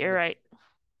You're right. on You're right.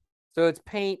 So it's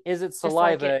paint, is it Just like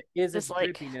saliva, it. is it Just like-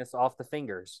 drippiness off the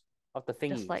fingers, off the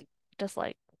thingies. Just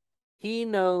like. He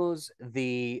knows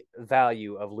the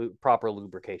value of proper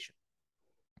lubrication.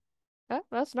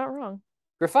 That's not wrong.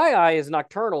 Grafaiai is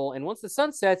nocturnal, and once the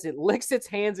sun sets, it licks its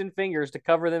hands and fingers to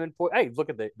cover them in poison. Hey, look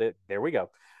at there we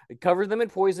go. It covers them in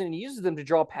poison and uses them to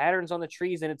draw patterns on the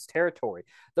trees in its territory.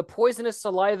 The poisonous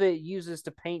saliva it uses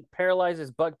to paint paralyzes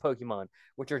bug Pokemon,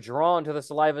 which are drawn to the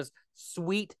saliva's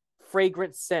sweet,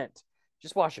 fragrant scent.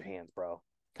 Just wash your hands, bro.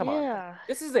 Come on.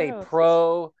 This is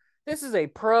a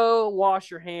pro wash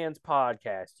your hands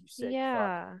podcast, you sick fuck.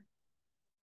 Yeah.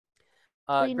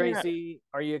 Clean it up. Gracie,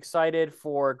 are you excited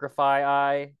for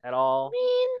Grafaiai at all? I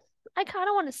mean, I kind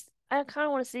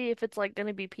of want to see if it's like going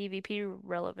to be PvP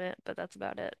relevant, but that's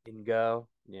about it. In Go?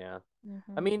 Yeah. Mhm.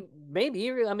 I mean,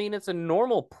 maybe. I mean, it's a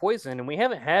normal poison, and we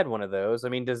haven't had one of those. I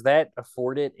mean, does that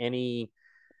afford it any?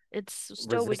 It's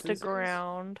still weak to resistances?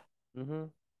 ground. Mm-hmm.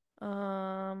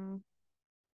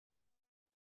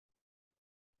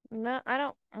 No, I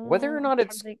don't. Whether or not trying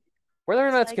it's to think. whether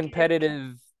or not it's Psychic.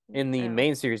 competitive in the Yeah.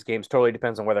 main series games totally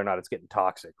depends on whether or not it's getting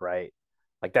toxic, right?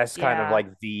 Like that's kind of Yeah.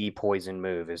 like the poison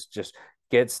move is just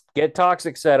get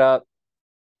toxic set up.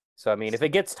 So I mean, if it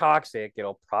gets toxic,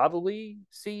 it'll probably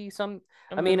see some. in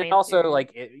I the mean, and main also series.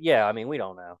 like yeah, I mean, we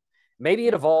don't know. Maybe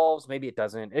it Yeah. evolves, maybe it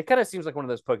doesn't. It kind of seems like one of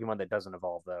those Pokemon that doesn't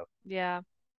evolve though. Yeah.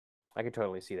 I could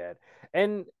totally see that.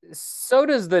 And so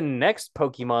does the next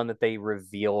Pokemon that they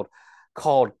revealed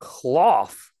called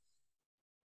Cloth.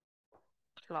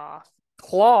 Cloth.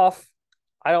 Cloth,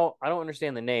 I don't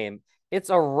understand the name. It's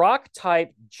a rock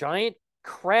type giant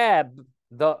crab,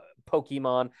 the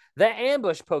Pokemon, the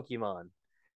ambush Pokemon.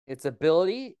 Its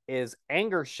ability is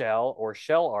Anger Shell or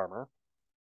Shell Armor.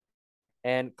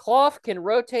 And Cloth can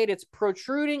rotate its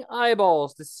protruding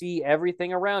eyeballs to see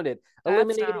everything around it, That's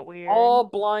eliminating not weird. all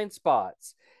blind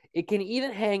spots. It can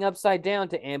even hang upside down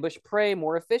to ambush prey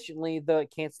more efficiently, though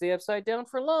it can't stay upside down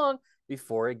for long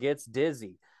before it gets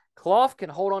dizzy. Cloth can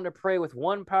hold on to prey with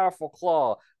one powerful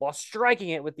claw while striking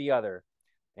it with the other,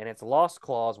 and its lost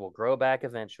claws will grow back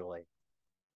eventually.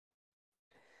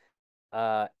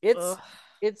 Its Ugh.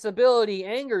 its ability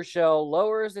Anger Shell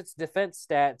lowers its defense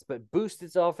stats but boosts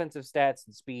its offensive stats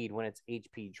and speed when its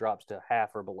HP drops to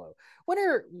half or below. When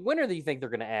do you think they're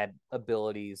going to add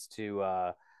abilities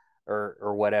to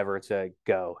or whatever to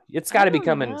Go? It's got to be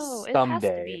coming It has to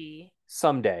someday. be.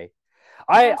 Someday.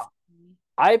 It has to be.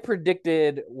 I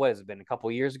predicted, what has it been, a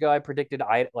couple years ago? I predicted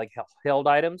like held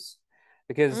items,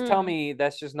 because tell me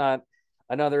that's just not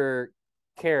another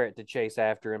carrot to chase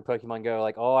after in Pokemon Go.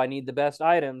 Like, oh, I need the best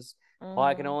items. Well,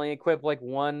 I can only equip like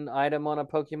one item on a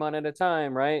Pokemon at a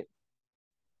time, right?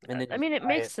 And then I mean, it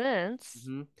makes sense.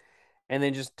 And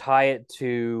then just tie it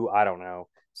to, I don't know,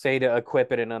 say to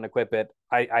equip it and unequip it.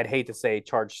 I'd hate to say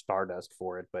charge Stardust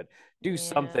for it, but do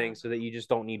something so that you just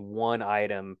don't need one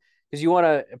item, because you want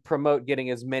to promote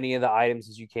getting as many of the items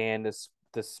as you can. This,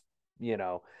 you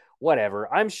know, whatever.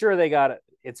 I'm sure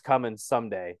it's coming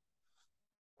someday.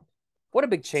 What a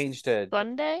big change to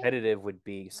Sunday? competitive would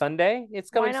be. Sunday? It's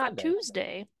coming. Why not Sunday.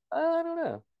 Tuesday? I don't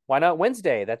know. Why not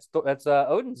Wednesday? That's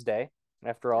Odin's day,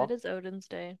 after all. It is Odin's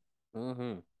day.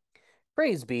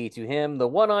 Praise be to him, the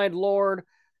one-eyed Lord,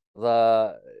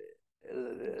 the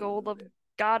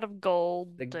God of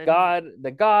gold, the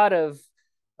god of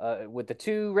with the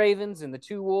two ravens and the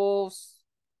two wolves,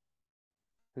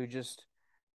 who just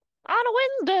on a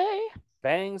Wednesday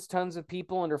bangs tons of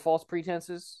people under false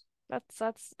pretenses.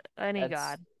 That's any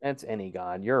god. That's any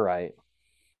god. You're right.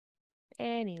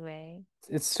 Anyway,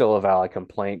 it's still a valid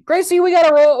complaint. Gracie, we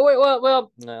gotta roll.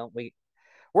 Wait,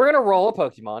 we're gonna roll a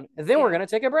Pokemon, and then we're gonna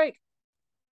take a break.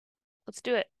 Let's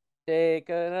do it.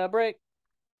 Taking a break.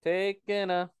 Taking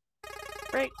a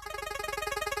break.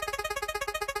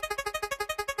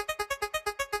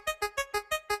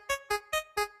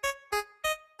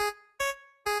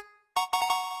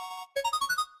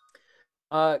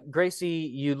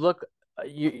 Gracie, you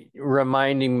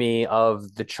reminding me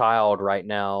of the child right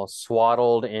now,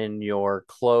 swaddled in your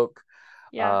cloak.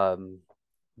 Yeah.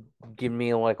 Give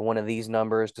me like one of these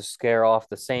numbers to scare off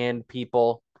the sand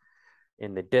people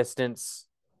in the distance.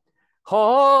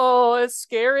 Oh, it's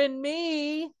scaring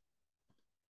me.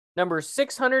 Number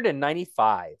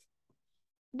 695.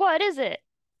 What is it?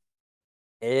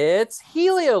 It's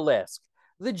Heliolisk,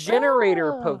 the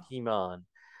generator Pokemon.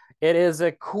 It is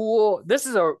this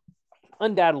is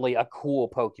undoubtedly a cool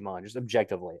Pokemon, just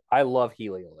objectively. I love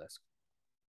Heliolisk.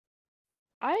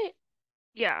 I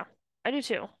do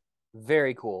too.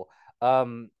 Very cool.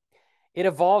 It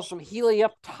evolves from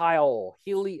Helioptile.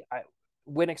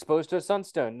 When exposed to a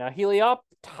Sunstone. Now,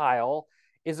 Helioptile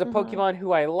is a Pokemon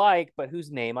who I like, but whose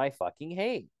name I fucking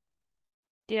hate.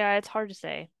 Yeah, it's hard to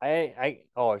say.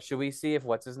 Should we see if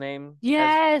what's his name?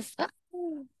 Yes.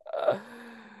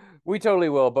 We totally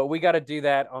will, but we got to do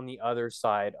that on the other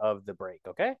side of the break,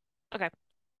 okay? Okay.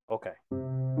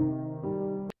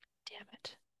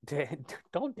 Damn it.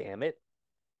 Don't damn it.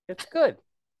 It's good.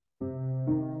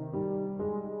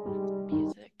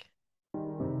 Music.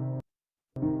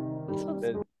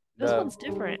 This one's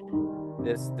different.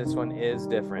 This one is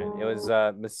different. It was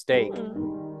a mistake.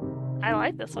 I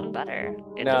like this one better.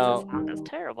 It doesn't sound as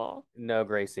terrible. No,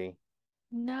 Gracie.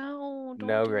 No, don't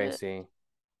No, do Gracie. It.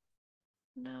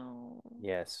 No.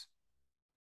 Yes.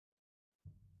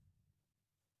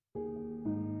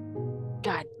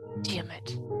 God damn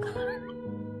it.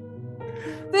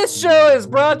 This show is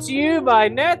brought to you by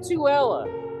Natuella.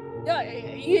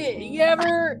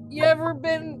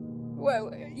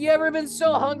 You ever been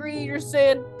so hungry you're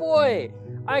saying, boy,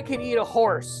 I could eat a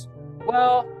horse?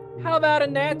 Well, how about a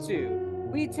Natu?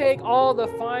 We take all the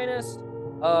finest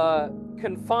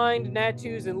confined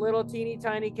Natus in little teeny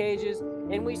tiny cages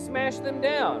and we smash them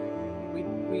down.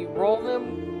 We roll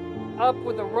them up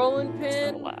with a rolling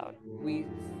pin. So loud.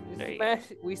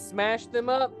 We smash them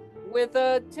up with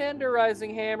a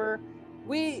tenderizing hammer.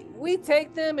 We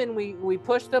take them and we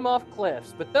push them off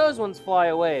cliffs, but those ones fly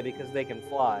away because they can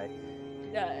fly.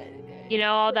 You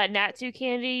know all that Natsu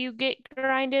candy you get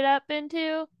grinded up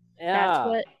into?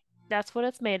 Yeah. That's what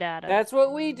it's made out of. That's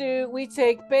what we do. We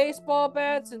take baseball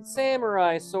bats and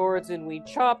samurai swords and we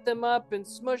chop them up and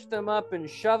smush them up and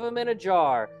shove them in a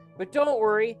jar. But don't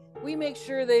worry, we make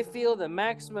sure they feel the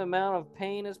maximum amount of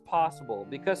pain as possible,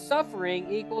 because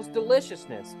suffering equals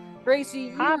deliciousness.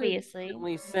 Gracie, you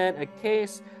recently sent a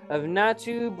case of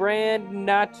Natu brand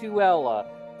Natuella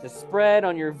to spread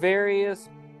on your various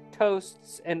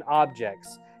toasts and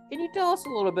objects. Can you tell us a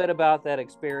little bit about that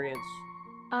experience?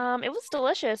 It was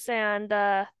delicious, and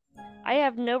I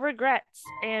have no regrets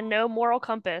and no moral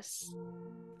compass.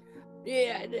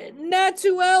 Yeah,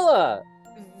 Natuella,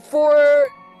 for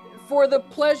the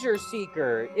pleasure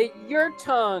seeker, your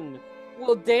tongue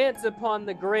will dance upon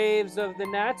the graves of the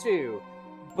Natu,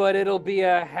 but it'll be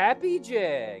a happy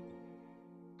jag.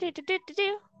 Do, do, do,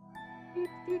 do,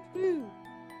 do.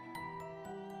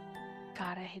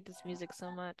 God, I hate this music so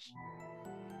much.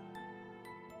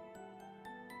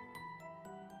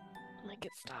 Make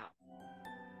it stop.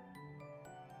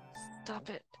 Stop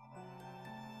it.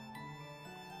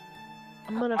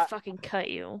 I'm gonna fucking cut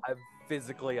you. I'm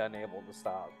physically unable to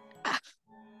stop.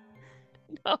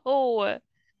 No.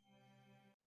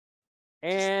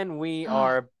 And we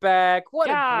are back. What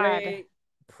God. a great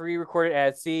pre-recorded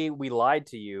ad. See, we lied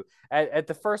to you. At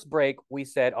the first break, we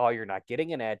said, oh, you're not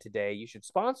getting an ad today. You should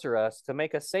sponsor us to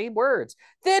make us say words.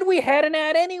 Then we had an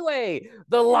ad anyway.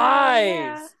 The lies.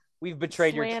 Yeah. We've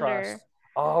betrayed your Slander. trust.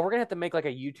 Oh, we're going to have to make like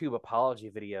a YouTube apology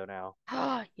video now.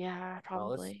 Yeah, Oh,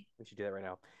 probably. we should do that right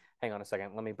now. Hang on a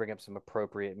second. Let me bring up some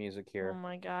appropriate music Oh here.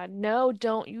 my God. No,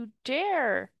 don't you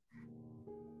dare.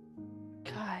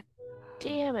 God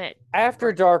damn it.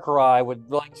 After Dark Rye would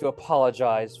like to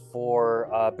apologize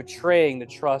for betraying the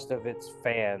trust of its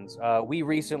fans. We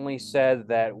recently said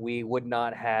that we would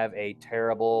not have a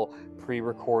terrible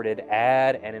pre-recorded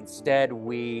ad, and instead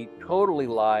we totally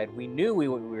lied. We knew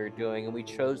what we were doing, and we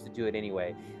chose to do it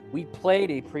anyway. We played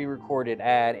a pre-recorded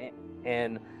ad,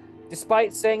 and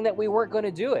despite saying that we weren't going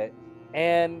to do it,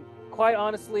 and quite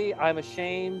honestly, I'm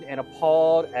ashamed and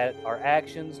appalled at our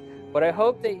actions. But I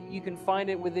hope that you can find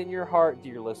it within your heart,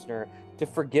 dear listener, to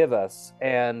forgive us.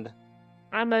 And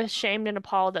I'm ashamed and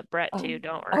appalled at Brett too,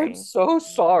 don't worry. I'm so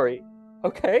sorry.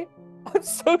 Okay? I'm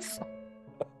so sorry.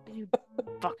 You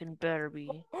fucking better be,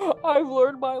 I've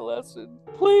learned my lesson.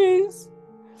 Please,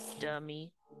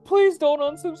 dummy. please don't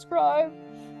unsubscribe.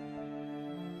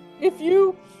 If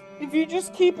you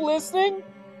just keep listening,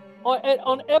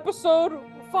 on episode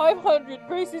 500,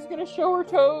 Gracie's gonna show her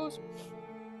toes.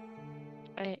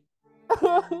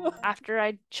 After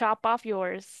I chop off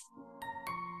yours.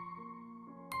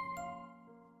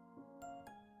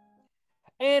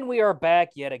 And we are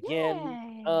back yet again.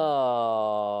 Yay.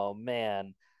 Oh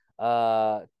man.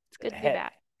 It's good to be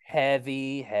back.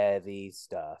 Heavy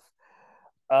stuff.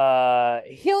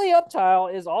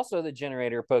 Helioptile is also the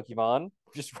generator Pokemon.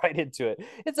 Just right into it.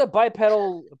 It's a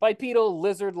bipedal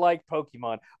lizard-like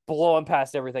Pokemon, blowing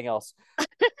past everything else.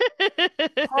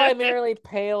 Primarily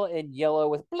pale and yellow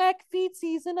with black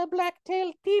feetsies and a black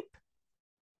tail tip.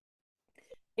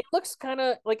 It looks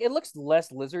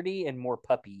less lizardy and more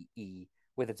puppy-y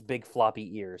with its big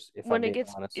floppy ears. If When I'm it being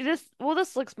gets honest.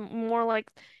 this looks more like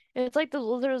it's like the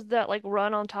lizards that like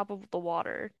run on top of the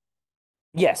water.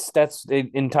 Yes, that's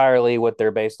entirely what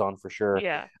they're based on for sure.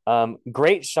 Yeah.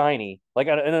 Great shiny, like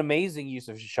an amazing use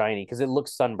of shiny because it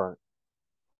looks sunburnt.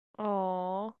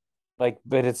 Oh.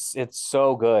 But it's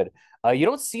so good. You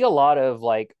don't see a lot of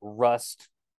like rust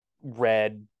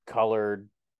red colored.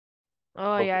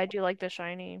 Oh yeah, I Pokemon. do like the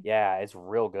shiny. Yeah, it's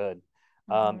real good.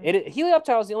 Mhm.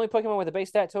 Helioptile is the only Pokemon with a base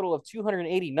stat total of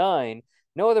 289.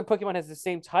 No other Pokemon has the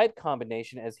same type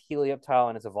combination as Helioptile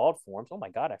in its evolved forms. Oh my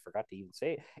god, I forgot to even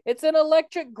say it. It's an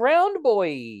electric ground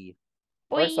boy.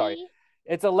 Or sorry, Boing.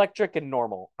 it's electric and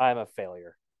normal. I'm a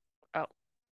failure. Oh.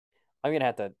 I'm gonna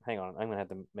have to hang on. I'm gonna have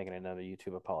to make another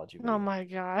YouTube apology video. Oh my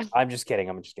god. I'm just kidding.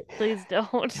 Please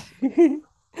don't.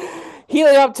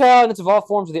 Helioptile and its evolved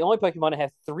forms are the only Pokemon to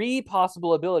have 3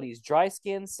 possible abilities: Dry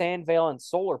Skin, Sand Veil, and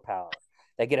Solar Power.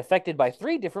 That get affected by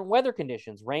 3 different weather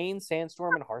conditions: rain,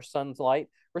 sandstorm, and harsh sunlight,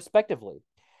 respectively.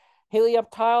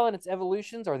 Helioptile and its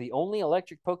evolutions are the only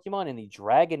electric Pokemon in the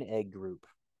Dragon Egg group.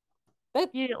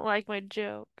 You didn't like my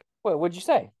joke. What'd you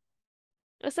say?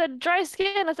 I said dry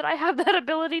skin. I said I have that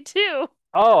ability too.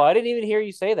 Oh, I didn't even hear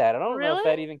you say that. I don't know if Really?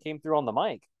 that even came through on the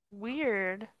mic.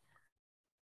 Weird.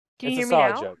 Can It's you a hear me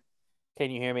solid now? joke.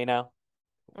 Can you hear me now?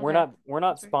 Okay. We're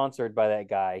not Sorry. sponsored by that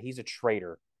guy. He's a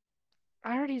traitor.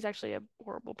 I heard he's actually a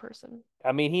horrible person.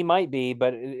 I mean, he might be,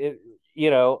 but it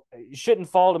shouldn't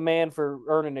fault a man for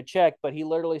earning a check. But he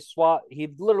literally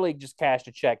just cashed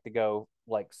a check to go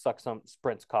like suck some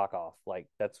Sprint's cock off. Like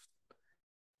that's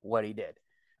what he did.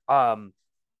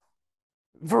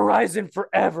 Verizon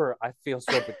forever. I feel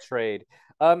so betrayed.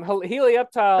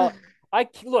 Helioptile.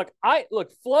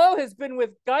 Flo has been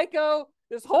with Geico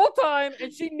this whole time,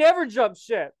 and she never jumped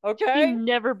shit. Okay, He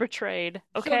never betrayed.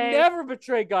 she'll Okay. never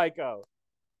betray Geico.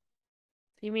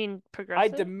 You mean I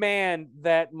progressive? demand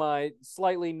that my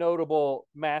slightly notable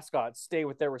mascots stay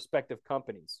with their respective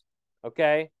companies.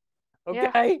 Okay?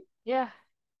 Okay? Yeah.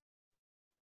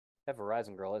 That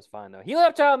Verizon girl is fine, though.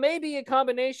 Helioptile may be a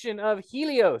combination of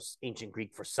Helios, ancient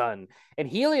Greek for sun, and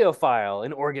Heliophile,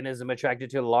 an organism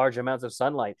attracted to large amounts of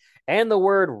sunlight, and the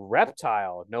word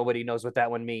reptile. Nobody knows what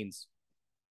that one means.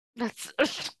 That's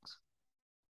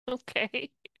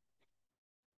okay.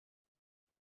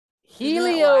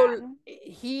 Helio.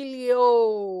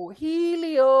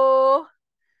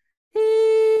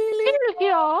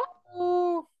 Helio.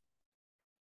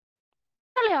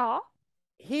 Helio.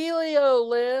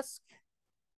 Heliolisk.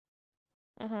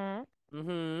 Mm-hmm.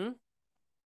 Mm-hmm.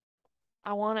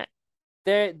 I want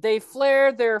it. They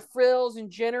flare their frills and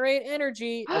generate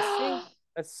energy.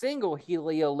 A single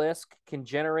heliolisk can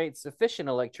generate sufficient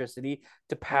electricity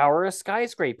to power a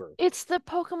skyscraper. It's the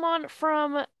Pokemon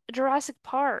from Jurassic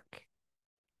Park.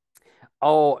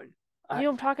 Oh, You know what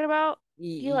I'm talking about?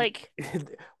 You like,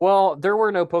 well, there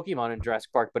were no Pokemon in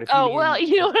Jurassic Park, but if you oh, mean, well,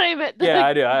 you know what I meant. yeah,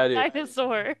 I do, I do.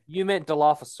 Dinosaur. You meant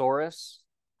Dilophosaurus?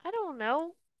 I don't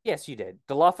know. Yes, you did.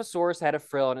 Dilophosaurus had a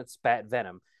frill and it spat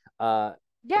venom. It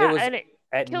Yeah, was and it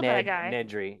at killed that guy.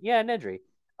 Nedry. Yeah, Nedry.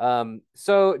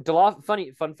 So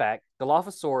fun fact,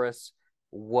 Dilophosaurus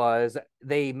was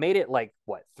they made it like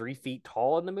what 3 feet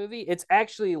tall in the movie. It's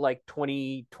actually like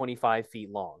 25 feet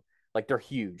long. Like they're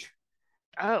huge.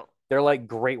 Oh, They're like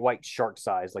great white shark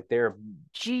size. Like they're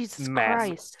Jesus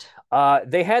massive. Christ.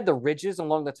 They had the ridges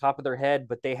along the top of their head,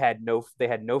 but they had no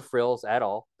frills at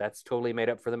all. That's totally made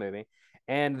up for the movie.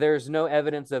 And there's no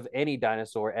evidence of any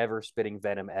dinosaur ever spitting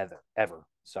venom ever.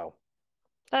 So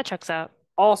That checks out.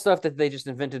 all stuff that they just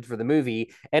invented for the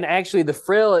movie. And actually, the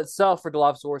frill itself for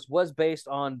Dilophosaurus was based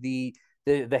on the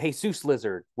Jesus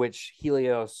lizard, which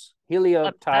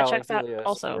That checks out Helios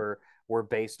also. were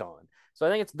based on. So I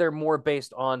think they're more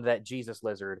based on that Jesus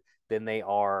lizard than they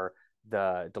are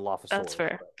the Dilophosaurus. That's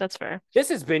fair. That's fair. This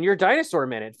has been your Dinosaur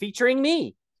Minute featuring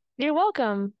me. You're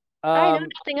welcome. I know Um,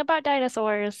 nothing about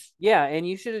dinosaurs. yeah, and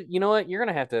you know what? You're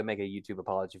gonna have to make a YouTube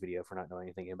apology video for not knowing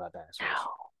anything about dinosaurs.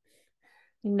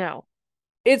 No.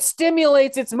 It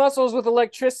stimulates its muscles with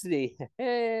electricity,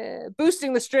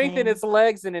 boosting the strength in Dang. its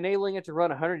legs and enabling it to run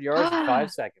 100 yards in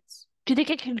 5 seconds. Do you think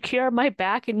it can cure my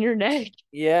back and your neck?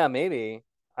 Yeah, maybe.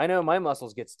 I know my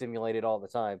muscles get stimulated all the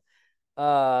time.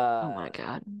 Oh my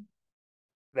God.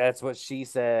 That's what she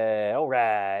said. All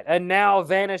right. A now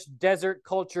vanished desert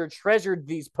culture treasured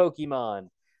these Pokemon.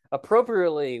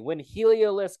 Appropriately, when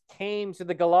Heliolisk came to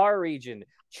the Galar region,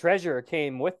 treasure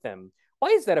came with them. Why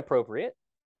is that appropriate?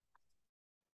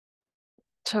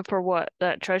 So for what?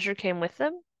 That treasure came with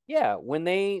them? Yeah, when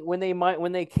they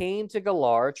came to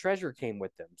Galar, treasure came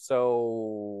with them.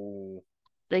 So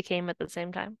They came at the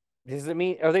same time. does it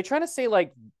mean are they trying to say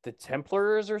like the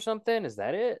Templars or something? Is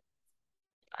that it?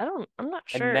 I'm not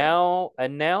A sure.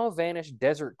 now vanished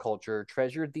desert culture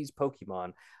treasured these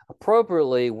Pokemon.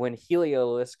 Appropriately, when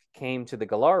Heliolisk came to the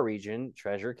Galar region,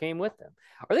 treasure came with them.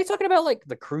 Are they talking about like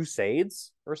the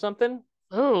Crusades or something?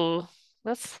 Oh,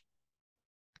 it's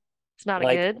not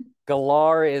Like good.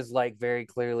 Galar is like very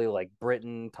clearly like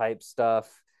Britain type stuff.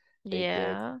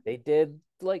 Yeah. They did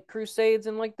like Crusades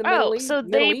in like the Oh, so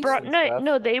Middle they East brought and stuff.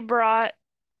 no, they brought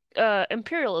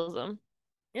imperialism.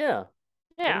 Yeah.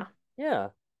 Yeah. Yeah.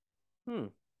 Hmm.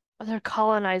 They're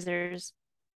colonizers.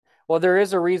 Well, there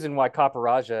is a reason why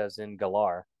Kaparaja is in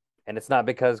Galar, and it's not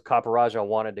because Kaparaja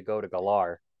wanted to go to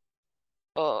Galar.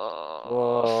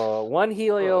 Oh. One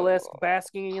Heliolisk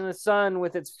basking in the sun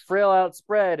with its frill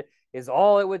outspread is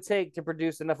all it would take to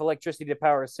produce enough electricity to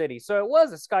power a city. So it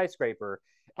was a skyscraper.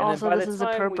 And Also, then by this the is time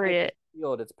we hit appropriate the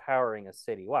field, it's powering a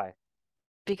city. Why?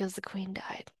 because the queen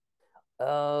died.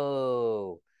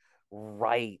 Oh,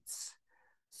 right.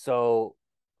 So,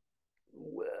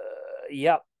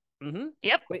 yep. Mm-hmm.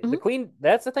 Yep. The queen,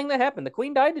 that's the thing that happened. The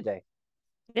queen died today.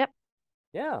 Yep.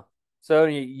 Yeah. So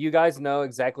you guys know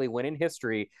exactly when in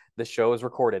history the show is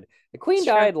recorded. The queen It's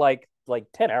true. died like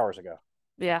 10 hours ago.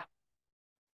 Yeah.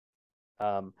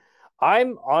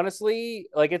 I'm honestly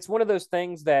like it's one of those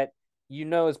things that you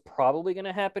know is probably going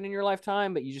to happen in your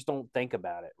lifetime, but you just don't think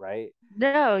about it, right?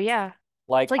 No, yeah.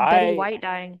 Like It's like Betty White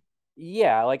dying.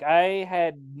 yeah, like I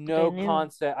had no knew.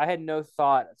 concept, I had no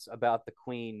thoughts about the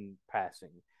queen passing.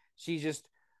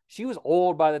 She was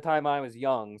old by the time I was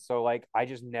young, so like I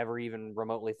just never even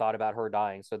remotely thought about her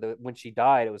dying. So when she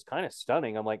died, it was kind of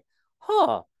stunning. I'm like,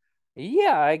 huh,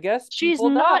 yeah, I guess She's people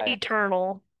not die.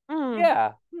 eternal.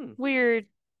 Yeah, Weird.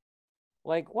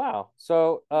 like wow.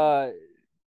 So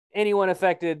anyone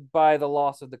affected by the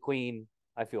loss of the queen,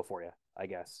 I feel for you, I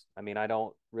guess. I mean, I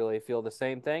don't really feel the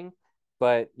same thing,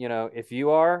 but you know, if you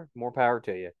are, more power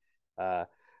to you.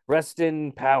 Rest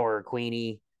in power,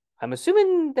 Queenie. I'm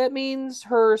assuming that means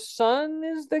her son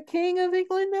is the king of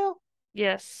England now.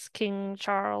 Yes, King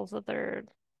Charles III.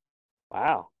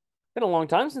 Wow, been a long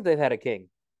time since they've had a king.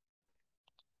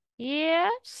 Yeah,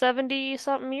 70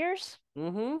 something years.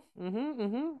 Longer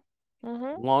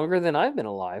than I've been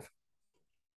alive.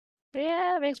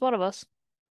 Yeah, it makes one of us.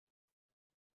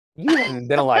 You haven't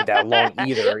been alive that long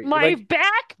either. My Like,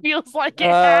 back feels like it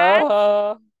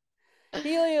has.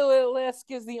 Heliolisk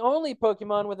is the only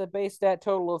Pokemon with a base stat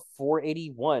total of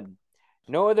 481.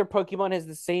 No other Pokemon has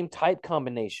the same type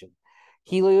combination.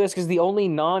 Heliolisk is the only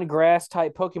non-grass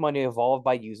type Pokemon to evolve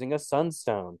by using a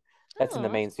Sunstone. That's in the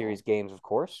Oh, main that's series games, of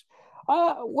course.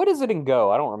 What is it in Go?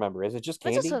 I don't remember. Is it just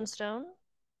cool. It's a candy? sunstone.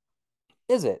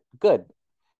 Is it? Good.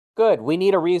 Good. We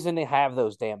need a reason to have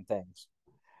those damn things.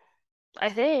 I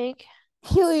think.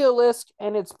 Heliolisk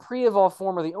and its pre-evolved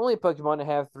form are the only Pokemon to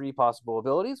have 3 possible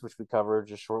abilities, which we covered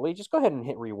just shortly. Just go ahead and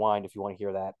hit rewind if you want to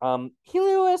hear that.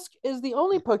 Heliolisk is the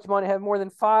only Pokemon to have more than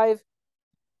 5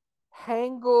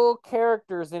 Hangul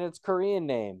characters in its Korean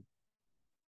name.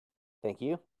 Thank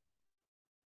you.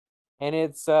 And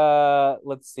it's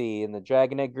let's see, in the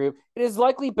Dragonite group, it is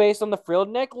likely based on the frilled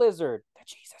neck lizard, the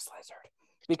Jesus lizard,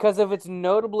 because of its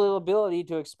notable ability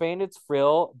to expand its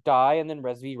frill, die, and then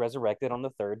be resurrected on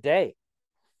the 3rd day.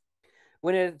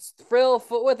 When its frill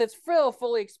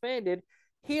fully expanded,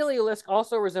 Heliolisk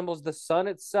also resembles the sun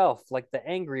itself, like the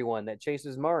angry one that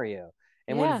chases Mario.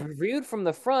 And when viewed from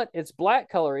the front, its black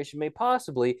coloration may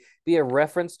possibly be a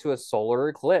reference to a solar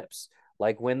eclipse,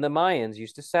 like when the Mayans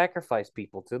used to sacrifice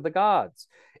people to the gods.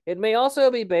 It may also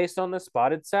be based on the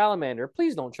spotted salamander.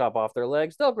 Please don't chop off their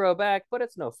legs. They'll grow back, but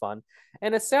it's no fun.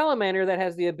 And a salamander that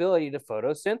has the ability to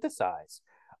photosynthesize.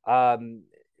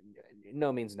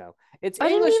 No means no. Its I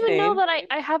English didn't even know name. that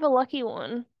I have a lucky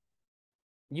one.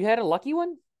 You had a lucky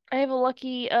one? I have a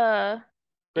lucky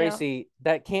Gracie,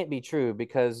 that can't be true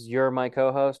because you're my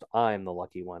co-host. I'm the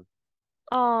lucky one.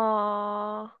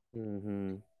 Aw,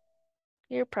 Mm-hmm.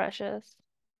 you're precious.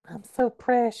 I'm so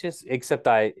precious. Except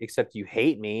you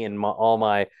hate me and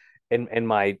my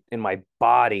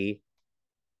body.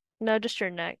 No, just your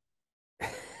neck.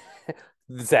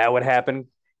 Is that what happened?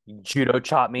 You judo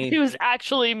chop me. It was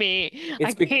actually me.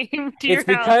 It's I came to your It's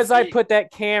because house. I put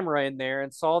that camera in there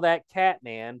and saw that cat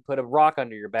man put a rock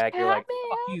under your back. You're like,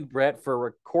 fuck Catman. you, Brett, for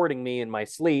recording me in my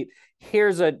sleep.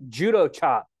 Here's a judo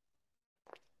chop.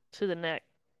 To the neck.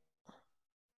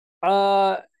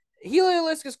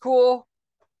 Heliolisk is cool.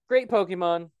 Great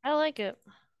Pokemon. I like it.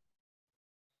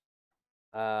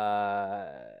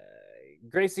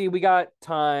 Gracie, we got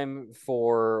time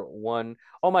for one.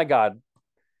 Oh my God.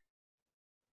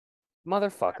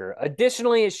 Motherfucker.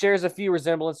 Additionally, it shares a few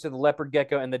resemblance to the leopard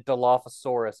gecko and the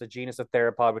Dilophosaurus, a genus of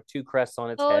theropod with 2 crests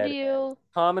on its Told head, you.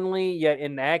 commonly yet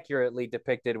inaccurately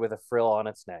depicted with a frill on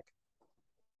its neck.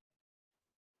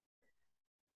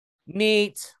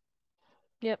 Neat.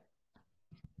 Yep.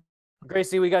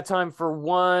 Gracie, we got time for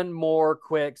one more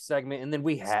quick segment, and then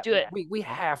we Let's do it. we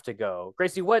have to go.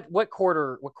 Gracie, what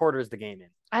quarter is the game in?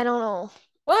 I don't know.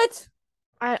 What?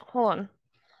 Hold on.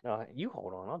 No, you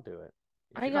hold on. I'll do it.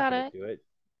 If I you're not got gonna it. do it.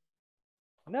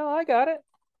 No, I got it.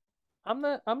 I'm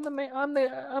the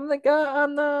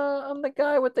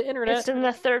guy with the internet. It's in the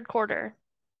 3rd quarter.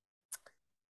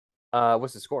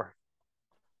 What's the score?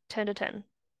 10-10.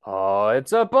 Oh,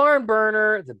 it's a barn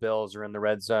burner. The Bills are in the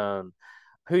red zone.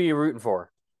 Who are you rooting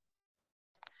for?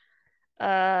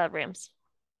 Rams.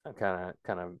 I'm kind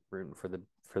of rooting for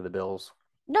the Bills.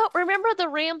 No, remember the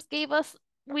Rams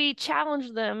we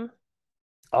challenged them.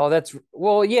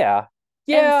 Oh, yeah.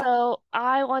 And so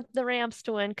I want the Rams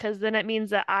to win because then it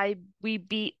means that we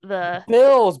beat the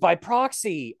Bills by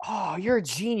proxy. Oh, you're a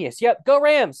genius. Yep, go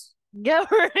Rams. Go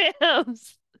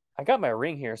Rams. I got my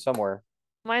ring here somewhere.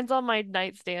 Mine's on my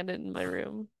nightstand in my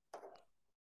room.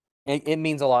 It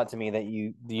means a lot to me that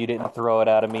you didn't throw it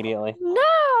out immediately.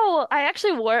 No, I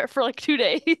actually wore it for like 2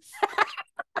 days.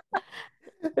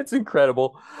 It's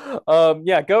incredible.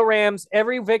 Yeah, go Rams.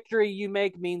 Every victory you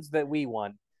make means that we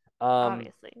won.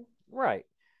 Obviously. Right.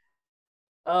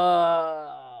 We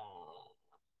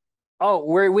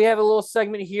have a little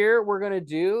segment here we're gonna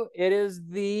do. It is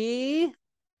the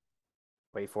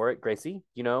wait for it, Gracie.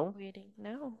 You know? Waiting.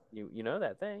 No. You know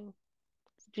that thing.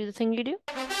 Do the thing you do.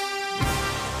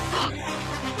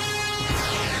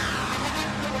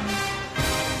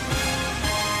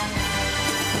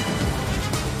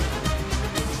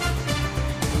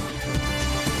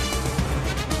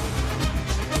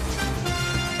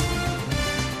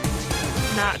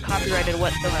 Not copyrighted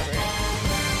whatsoever.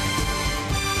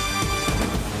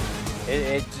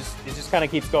 It just kind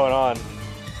of keeps going on.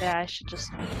 Yeah, I should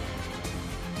just.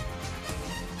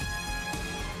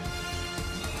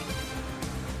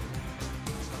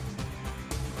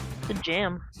 The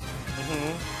jam.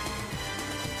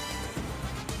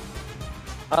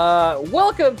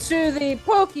 Welcome to the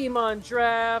Pokemon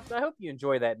Draft. I hope you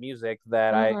enjoy that music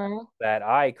that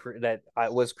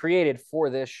was created for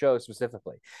this show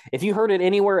specifically. If you heard it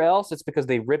anywhere else, it's because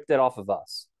they ripped it off of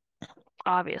us.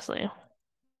 Obviously.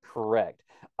 Correct.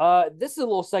 This is a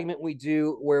little segment we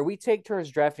do where we take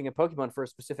turns drafting a Pokemon for a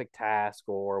specific task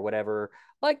or whatever,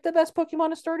 like the best Pokemon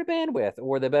to start a band with,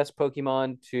 or the best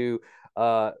Pokemon to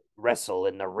wrestle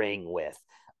in the ring with.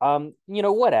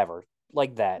 Whatever,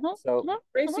 like that. Mhm, So, mhm, mhm.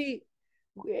 Gracie,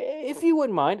 if you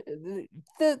wouldn't mind,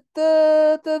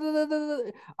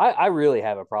 I really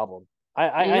have a problem.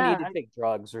 I need to Yeah. take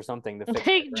drugs or something to fix my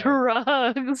Take brain.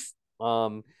 drugs.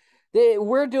 Um,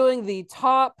 we're doing the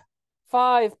top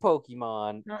 5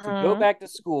 Pokemon to go Uh-huh. back to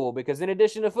school because in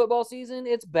addition to football season,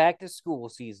 it's back to school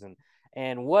season.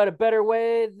 And what a better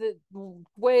way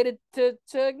to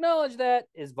acknowledge that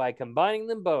is by combining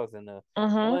them both in a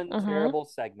Uh-huh. one Uh-huh. terrible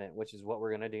segment, which is what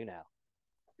we're gonna do now.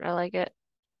 I like it.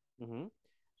 hmm You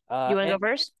want to go and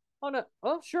first?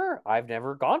 oh sure, I've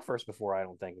never gone first before. I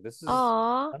don't think this is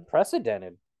Aw,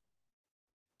 unprecedented.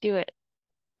 do it.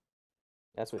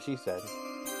 That's what she said.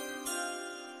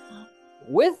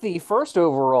 With the first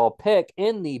overall pick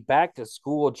in the back to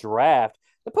school draft,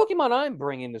 the Pokemon I'm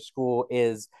bringing to school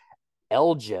is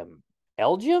Elgim.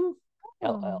 Elgim?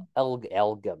 Oh.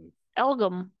 Elgum.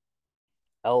 Elgum.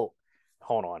 El.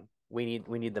 Hold on. We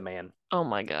need the man. Oh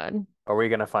my God. Are we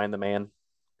gonna find the man?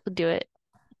 Do it.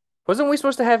 Wasn't we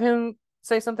supposed to have him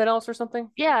say something else or something?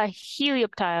 Yeah,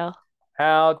 Helioptile.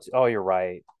 Oh, you're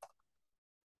right.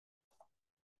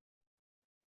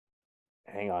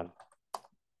 Hang on.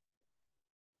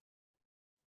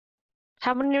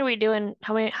 How many are we doing?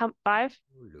 How 5?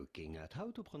 Looking at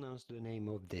how to pronounce the name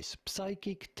of this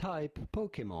psychic type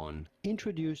Pokemon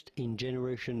introduced in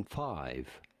Generation 5.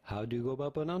 How do you go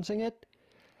about pronouncing it?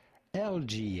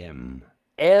 LGM.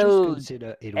 Just El.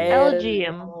 consider it El. was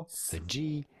LGM. a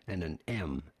G and an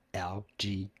M.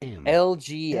 LGM.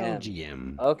 LGM.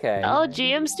 LGM. Okay.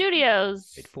 LGM Studios.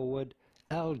 Straightforward.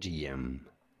 LGM.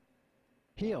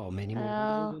 Here are many more L-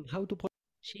 videos on how to pronounce.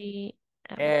 G.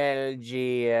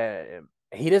 LGM.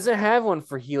 He doesn't have one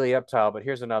for Helioptile, but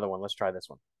here's another one. Let's try this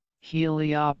one.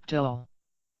 Helioptile.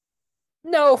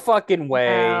 No fucking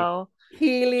way. No.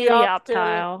 Helioptile.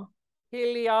 Helioptile.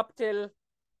 Helioptile.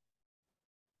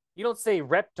 You don't say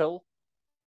reptile.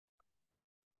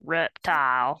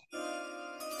 Reptile.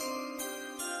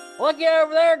 Looky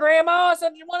over there, Grandma.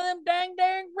 Such one of them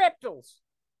dang reptiles.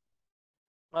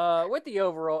 With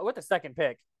the second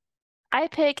pick, I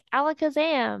pick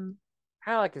Alakazam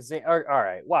Alakazam. All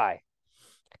right, why?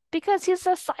 because he's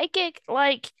a psychic,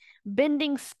 like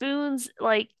bending spoons,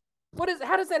 like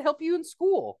How does that help you in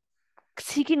school? 'cause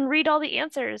he can read all the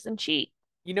answers and cheat.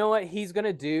 You know what he's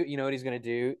gonna do? You know what he's gonna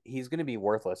do? He's gonna be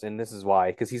worthless, and this is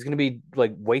why. Because he's gonna be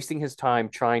like wasting his time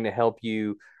trying to help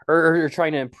you, or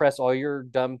trying to impress all your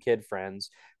dumb kid friends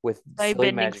with By silly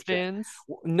bending magic tricks.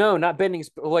 spoons. No, not bending.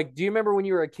 Like, do you remember when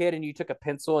you were a kid and you took a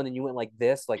pencil and then you went like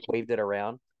this, like waved it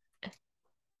around?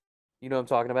 You know what I'm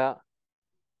talking about?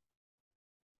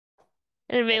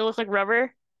 And it may look like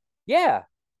rubber. Yeah,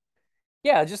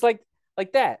 yeah, just like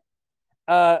that.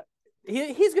 Uh,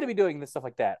 he's gonna be doing this stuff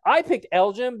like that. I picked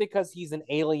Elgin because he's an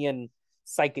alien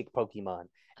psychic Pokemon.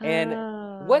 And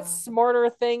what Oh. smarter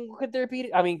thing could there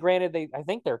be? I mean, granted, I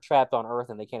think they're trapped on Earth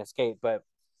and they can't escape, but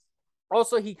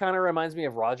also he kind of reminds me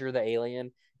of Roger the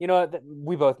Alien. You know,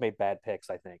 we both made bad picks,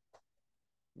 I think.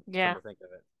 Yeah. Come to think of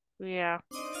it. Yeah.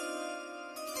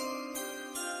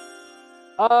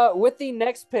 With the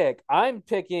next pick, I'm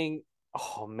picking.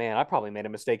 Oh man, I probably made a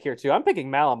mistake here too. I'm picking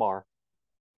Malamar.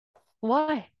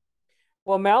 Why?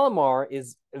 Well, Malamar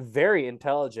is very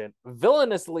intelligent,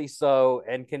 villainously so,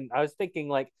 and can. I was thinking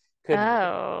like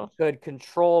Oh. could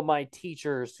control my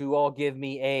teachers who all give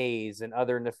me A's and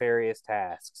other nefarious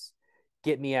tasks,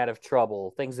 get me out of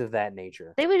trouble, things of that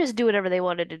nature. They would just do whatever they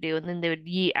wanted to do and then they would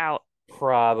yeet out.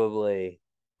 Probably.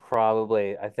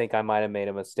 I think I might have made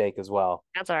a mistake as well.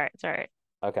 That's all right. It's all right.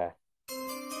 Okay.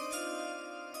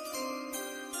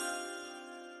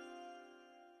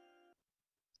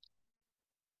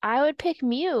 I would pick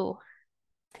Mew.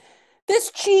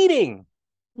 This cheating.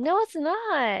 No, it's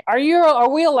not. Are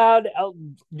we allowed?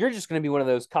 You're just going to be one of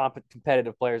those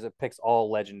competitive players that picks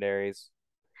all legendaries.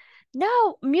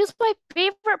 No, Mew's my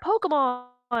favorite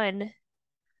Pokemon.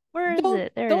 Where is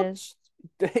it? There it is.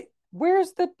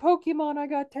 Where's the Pokemon I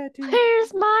got tattooed?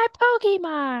 Where's my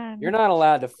Pokemon? You're not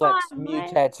allowed to flex on, Mew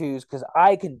man. tattoos because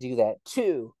I can do that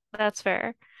too. That's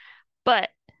fair. But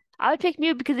I would pick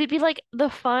Mew because he'd be like the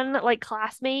fun, like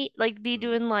classmate, like be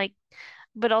doing like,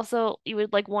 but also you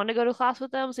would like want to go to class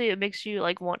with them, so it makes you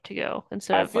like want to go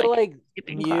instead I of feel like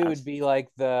skipping Mew class. would be like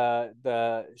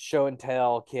the show and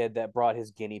tell kid that brought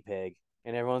his guinea pig,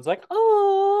 and everyone's like,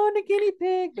 "Oh, the guinea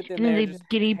pig," but then And then they're the just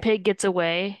guinea pig gets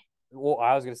away. Well,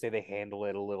 I was gonna say they handle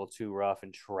it a little too rough,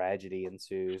 and tragedy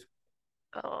ensues.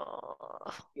 Oh.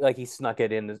 Like he snuck at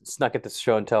the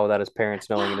show and tell without his parents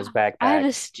knowing in his I had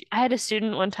backpack. I had a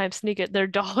student one time sneak their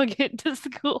dog into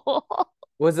school.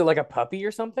 Was it like a puppy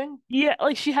or something? Yeah,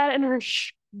 like she had it in her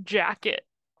jacket.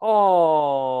 It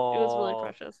was really Oh,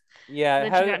 precious. And yeah.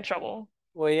 then she got in trouble.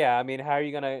 Well, yeah. I mean, how are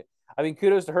you gonna? I mean,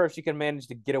 kudos to her if she can manage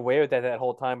to get away with that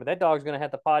whole time. But that dog's gonna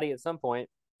have to potty at some point.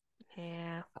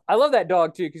 Yeah. I love that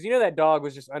dog too, because that dog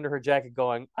was just under her jacket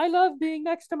going, "I love being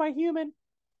next to my human."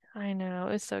 I know.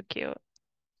 It was so cute.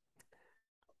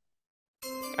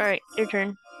 All right, your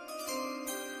turn.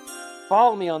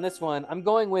 Follow me on this one. I'm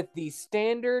going with the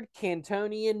standard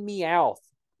Cantonian Meowth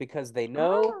because they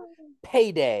know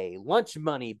payday, lunch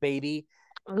money, baby.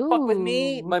 Fuck with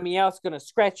me, my Ooh. Meowth's gonna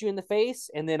scratch you in the face,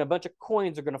 and then a bunch of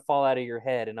coins are gonna fall out of your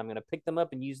head, and I'm gonna pick them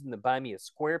up and use them to buy me a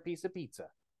square piece of pizza.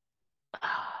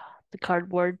 The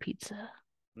cardboard pizza.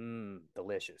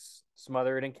 Delicious.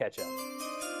 Smother it in ketchup.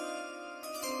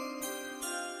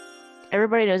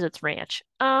 Everybody knows it's ranch.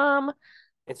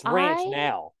 It's ranch I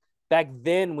now. Back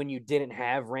then, when you didn't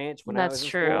have ranch, when I was That's in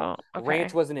true. school, Okay.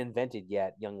 ranch wasn't invented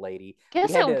yet, young lady.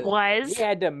 Guess it We was.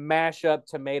 had to mash up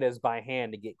tomatoes by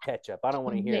hand to get ketchup. I don't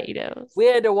want to hear it. Tomatoes. We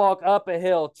had to walk up a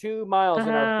hill 2 miles in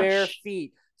our bare Gosh.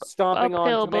 feet, stomping on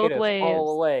Uphill both tomatoes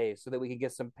all the ways. way so that we could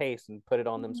get some paste and put it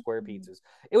on them square pizzas.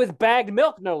 It was bagged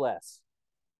milk, no less.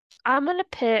 I'm gonna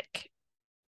pick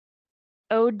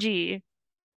OG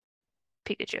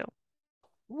Pikachu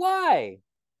Why?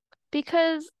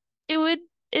 because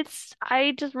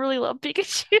I just really love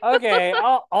Pikachu. Okay,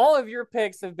 all of your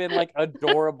picks have been like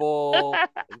adorable,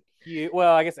 cute.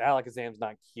 Well, I guess Alakazam's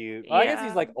not cute. Well, I guess he's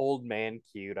Yeah. like old man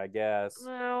cute, I guess.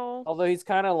 No. Although he's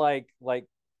kind of like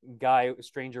guy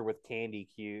stranger with candy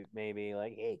cute, maybe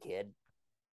like, hey kid,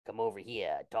 come over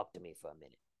here, talk to me for a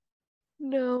minute.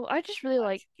 No, I just really Why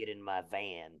don't like you get in my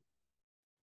van?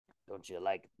 Don't you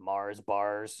like Mars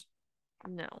bars?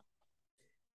 no.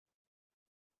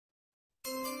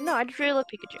 No, I just really love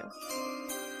Pikachu.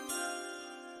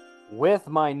 With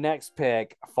my next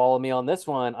pick, follow me on this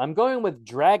one. I'm going with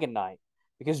Dragonite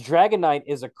because Dragonite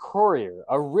is a courier,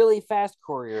 a really fast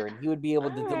courier, and he would be able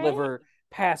to All right. deliver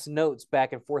pass notes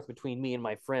back and forth between me and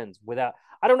my friends without.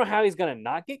 I don't know how he's going to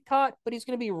not get caught, but he's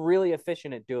going to be really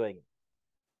efficient at doing it.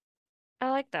 I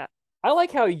like that. I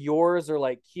like how yours are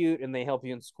like cute and they help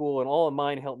you in school, and all of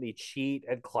mine help me cheat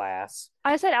at class.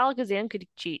 I said Alakazam could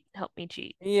help me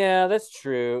cheat. Yeah, that's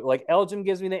true. Like Elgin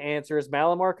gives me the answers.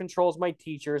 Malamar controls my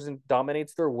teachers and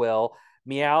dominates their will.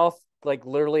 Meowth like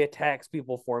literally attacks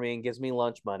people for me and gives me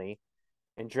lunch money.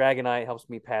 And Dragonite helps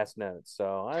me pass notes.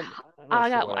 So I'm not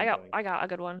sure what I'm doing. I got a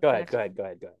good one. Go for ahead, next go ahead, go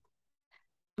ahead, go ahead.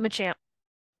 Machamp.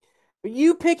 But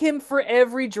you pick him for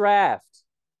every draft.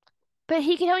 But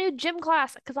he can help you gym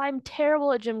class because I'm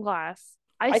terrible at gym class.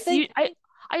 I think- I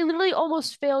literally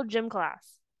almost failed gym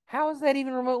class. How is that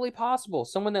even remotely possible?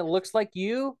 Someone that looks like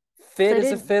you, 'Cause fit I as a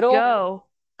didn't fiddle, go.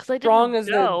 Because I strong didn't as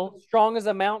go. strong as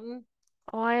a mountain,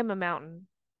 Oh, I am a mountain.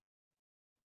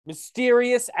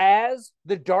 mysterious as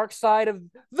the dark side of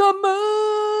the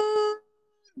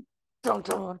moon. Dun,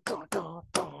 dun, dun, dun,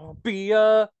 dun. Be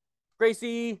a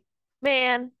Gracie.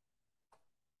 Man.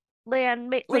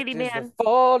 Lady Swift as man. the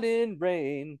falling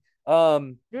rain.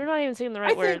 You're not even saying the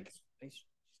right I think words.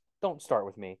 don't start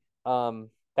with me.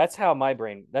 That's how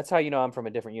I'm from a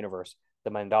different universe. The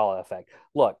Mandela effect.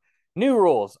 Look, new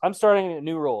rules. I'm starting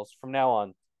new rules from now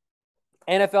on.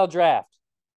 NFL draft.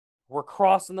 We're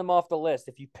crossing them off the list.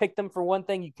 If you pick them for one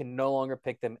thing, you can no longer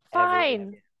pick them ever Fine.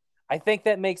 again. I think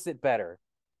that makes it better.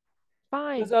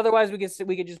 Fine. Because otherwise we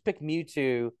could just pick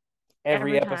Mewtwo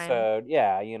every Every time. episode.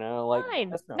 Yeah, like Fine.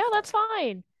 that's not No, fun. that's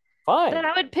fine. Fine. Then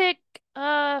I would pick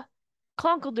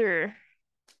Conkeldurr.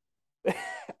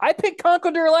 I picked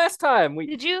Conkeldurr last time.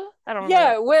 Did you? I don't remember.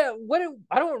 Yeah,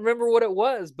 I don't remember what it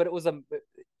was, but it was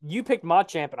you picked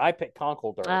Machamp and I picked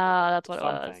Conkeldurr. That's what it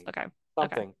was. Something. Okay.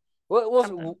 Something. Well,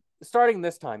 Something. starting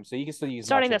this time, so you can still use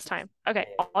Starting Machamp. this time. Okay.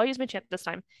 I'll use Machamp this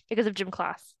time because of gym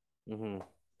class. Mm-hmm.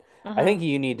 Mhm. I think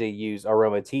you need to use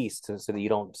Aromatisse so that you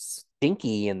don't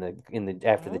stinky in the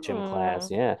after the gym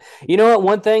class. Yeah. You know what?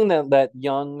 One thing that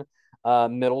young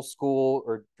middle school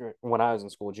or when I was in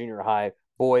school, junior high,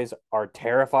 boys are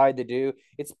terrified to do,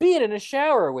 it's being in a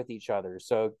shower with each other.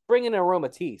 So bring in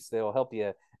Aromatisse. They'll help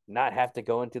you not have to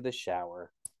go into the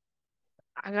shower.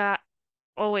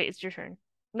 Oh, wait, it's your turn.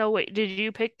 No, wait, are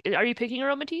you picking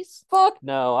Aromatisse? Fuck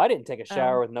no, I didn't take a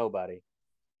shower Oh. with nobody.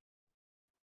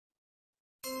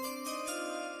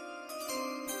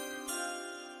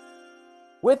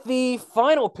 With the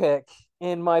final pick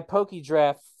in my Poke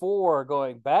Draft 4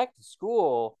 going back to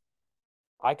school,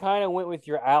 I kind of went with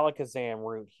your Alakazam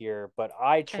route here, but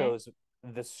I chose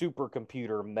the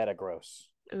supercomputer Metagross.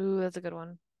 Ooh, that's a good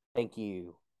one. Thank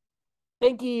you.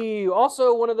 Thank you.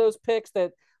 Also, one of those picks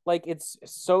that like it's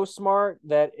so smart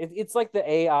that it's like the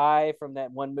AI from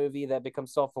that one movie that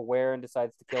becomes self-aware and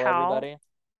decides to kill Hal everybody.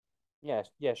 Yeah,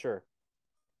 yeah, sure.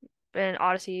 in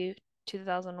Odyssey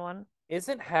 2001.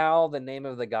 Isn't Hal the name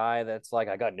of the guy that's like,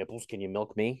 I got nipples, can you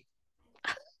milk me?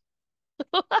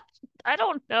 I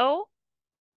don't know.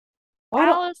 I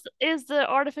don't. Is the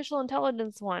artificial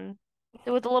intelligence one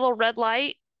with the little red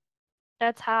light.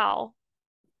 That's Hal.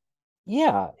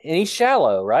 Yeah, and he's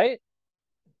shallow, right?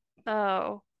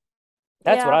 Oh,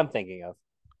 That's what yeah. I'm thinking of.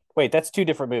 Wait, that's two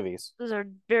different movies. Those are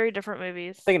very different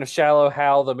movies. Thinking of Shallow,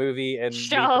 Hal the movie, and Meet the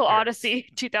Shallow Parents. Odyssey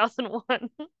 2001.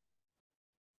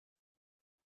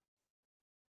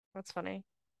 That's funny.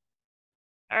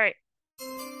 All right.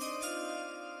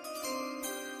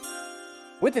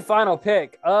 With the final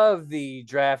pick of the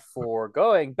draft for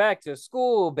going back to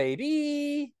school,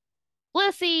 baby.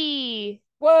 Blissey.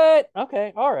 What?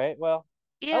 Okay, all right. Well,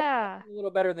 Yeah. a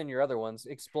little better than your other ones.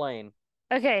 Explain.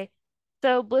 Okay.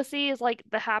 So Blissey is like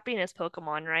the happiness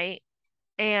Pokemon, right?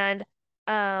 And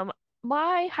um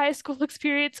my high school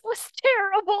experience was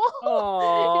terrible and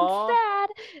Aww. sad.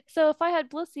 So if I had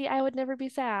Blissey, I would never be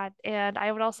sad, and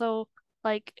I would also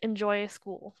like enjoy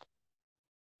school.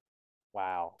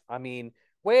 Wow. I mean,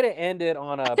 way to end it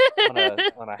on a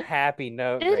on a happy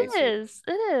note, It Gracie. is.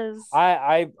 It is.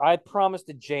 I promised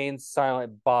to Jane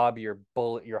Silent Bob your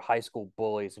high school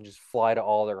bullies and just fly to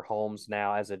all their homes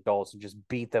now as adults and just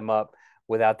beat them up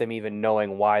without them even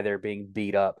knowing why they're being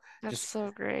beat up. That's Just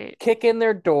so great. kick in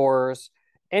their doors,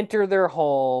 enter their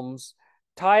homes,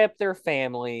 tie up their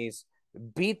families,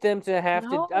 beat them to have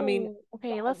to. I mean, No.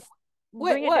 Okay, let's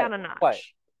what bring it down a what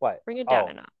notch. what? Bring it down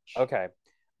a Oh, notch. okay.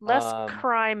 Less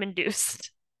crime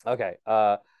induced. Okay.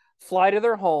 Fly to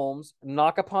their homes,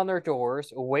 knock upon their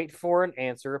doors, wait for an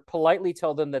answer, politely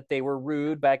tell them that they were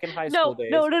rude back in high school No, days.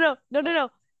 no, no, no, no, no, Oh. no.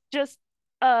 Just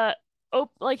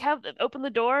like have them open the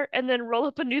door and then roll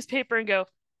up a newspaper and go,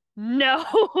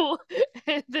 no,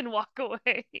 and then walk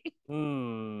away.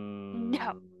 Hmm.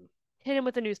 No. Hit him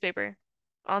with a newspaper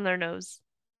on their nose.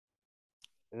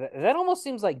 That almost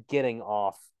seems like getting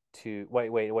off to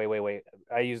wait.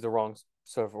 I used the wrong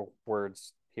several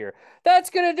words here. That's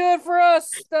gonna do it for us.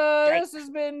 This has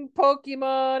been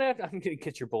Pokemon. I'm gonna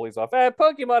get your bullies off.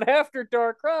 Pokemon After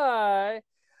Dark Cry.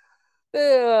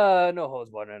 No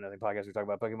holds barred nothing podcast. We talk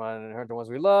about Pokemon and the ones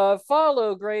we love.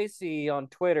 Follow Gracie on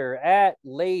Twitter at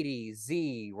Lady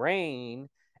Z Rain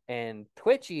and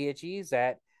Twitchy Itchies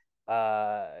at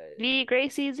V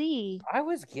Gracie Z. I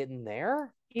was getting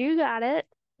there. You got it.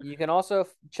 You can also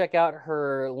check out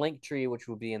her link tree, which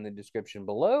will be in the description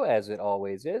below, as it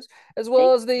always is, as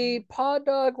well as the Pod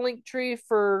Dog link tree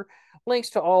for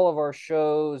links to all of our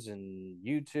shows and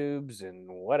YouTubes and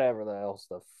whatever else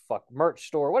the fuck, merch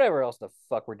store, whatever else the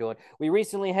fuck we're doing. We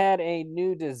recently had a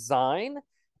new design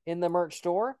in the merch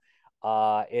store.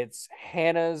 It's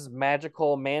Hannah's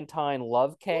Magical Mantine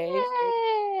Love Cave.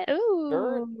 Yay!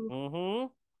 Sure. Ooh.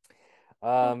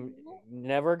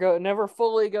 Never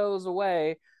fully goes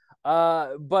away.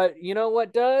 But you know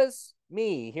what does?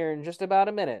 Me here in just about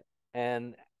a minute.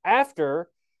 And after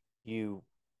you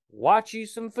watch you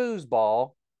some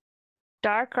foosball,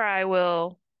 Darkrai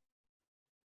will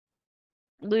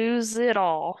lose it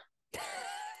all.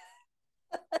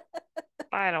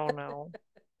 I don't know.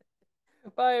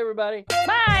 bye everybody.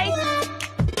 Bye.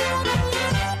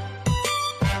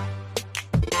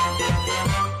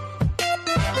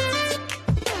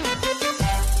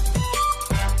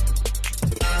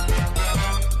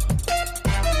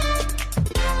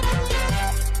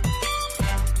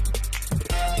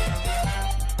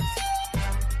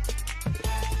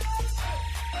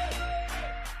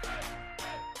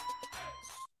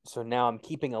 So now I'm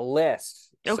keeping a list.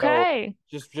 Okay.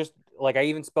 So just like I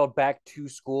even spelled back to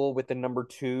school with the number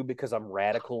 2 because I'm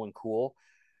radical and cool.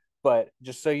 But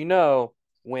just so you know,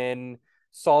 when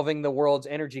solving the world's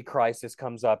energy crisis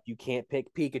comes up, you can't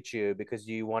pick Pikachu because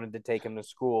you wanted to take him to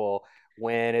school.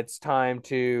 When it's time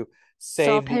to So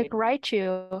I'll save pick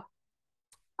Raichu.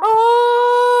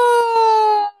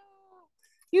 Oh,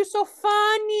 you're so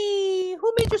funny.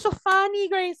 Who made you so funny,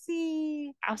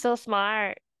 Gracie? I'm so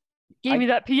smart. Give me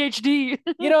that PhD.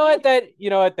 You know what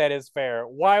that is fair.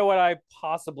 Why would I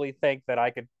possibly think that I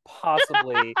could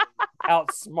possibly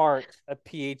outsmart a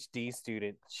PhD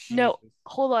student? No, Jesus.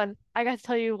 hold on. I got to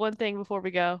tell you one thing before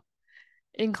we go.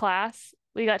 In class,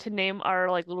 we got to name our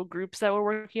like little groups that we're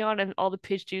working on, and all the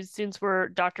PhD students were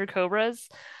Dr. Cobras.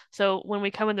 So when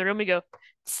we come in the room, we go,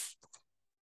 "Tss."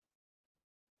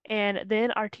 And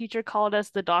then our teacher called us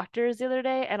the doctors the other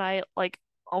day, and I like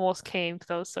almost came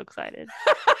because I was so excited.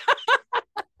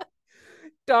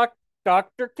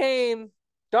 Dr. Kane.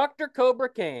 Dr. Cobra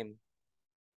Kane.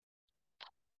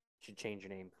 Should change your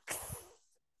name.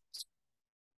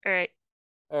 All right.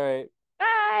 All right.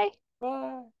 Bye.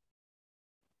 Bye.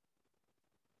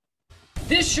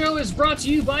 This show is brought to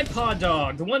you by Pod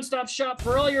Dog, the one-stop shop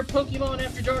for all your Pokemon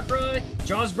After Dark ride,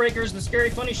 Jaws Breakers, the Scary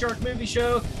Funny Shark movie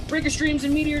show, Breaker Streams,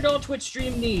 and Meteor Doll Twitch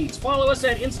stream needs. Follow us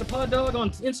at InstaPodDog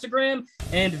on Instagram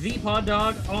and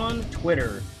ThePodDog on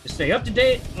Twitter to stay up to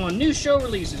date on new show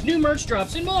releases, new merch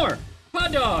drops, and more.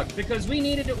 Pod Dog, because we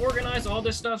needed to organize all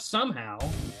this stuff somehow.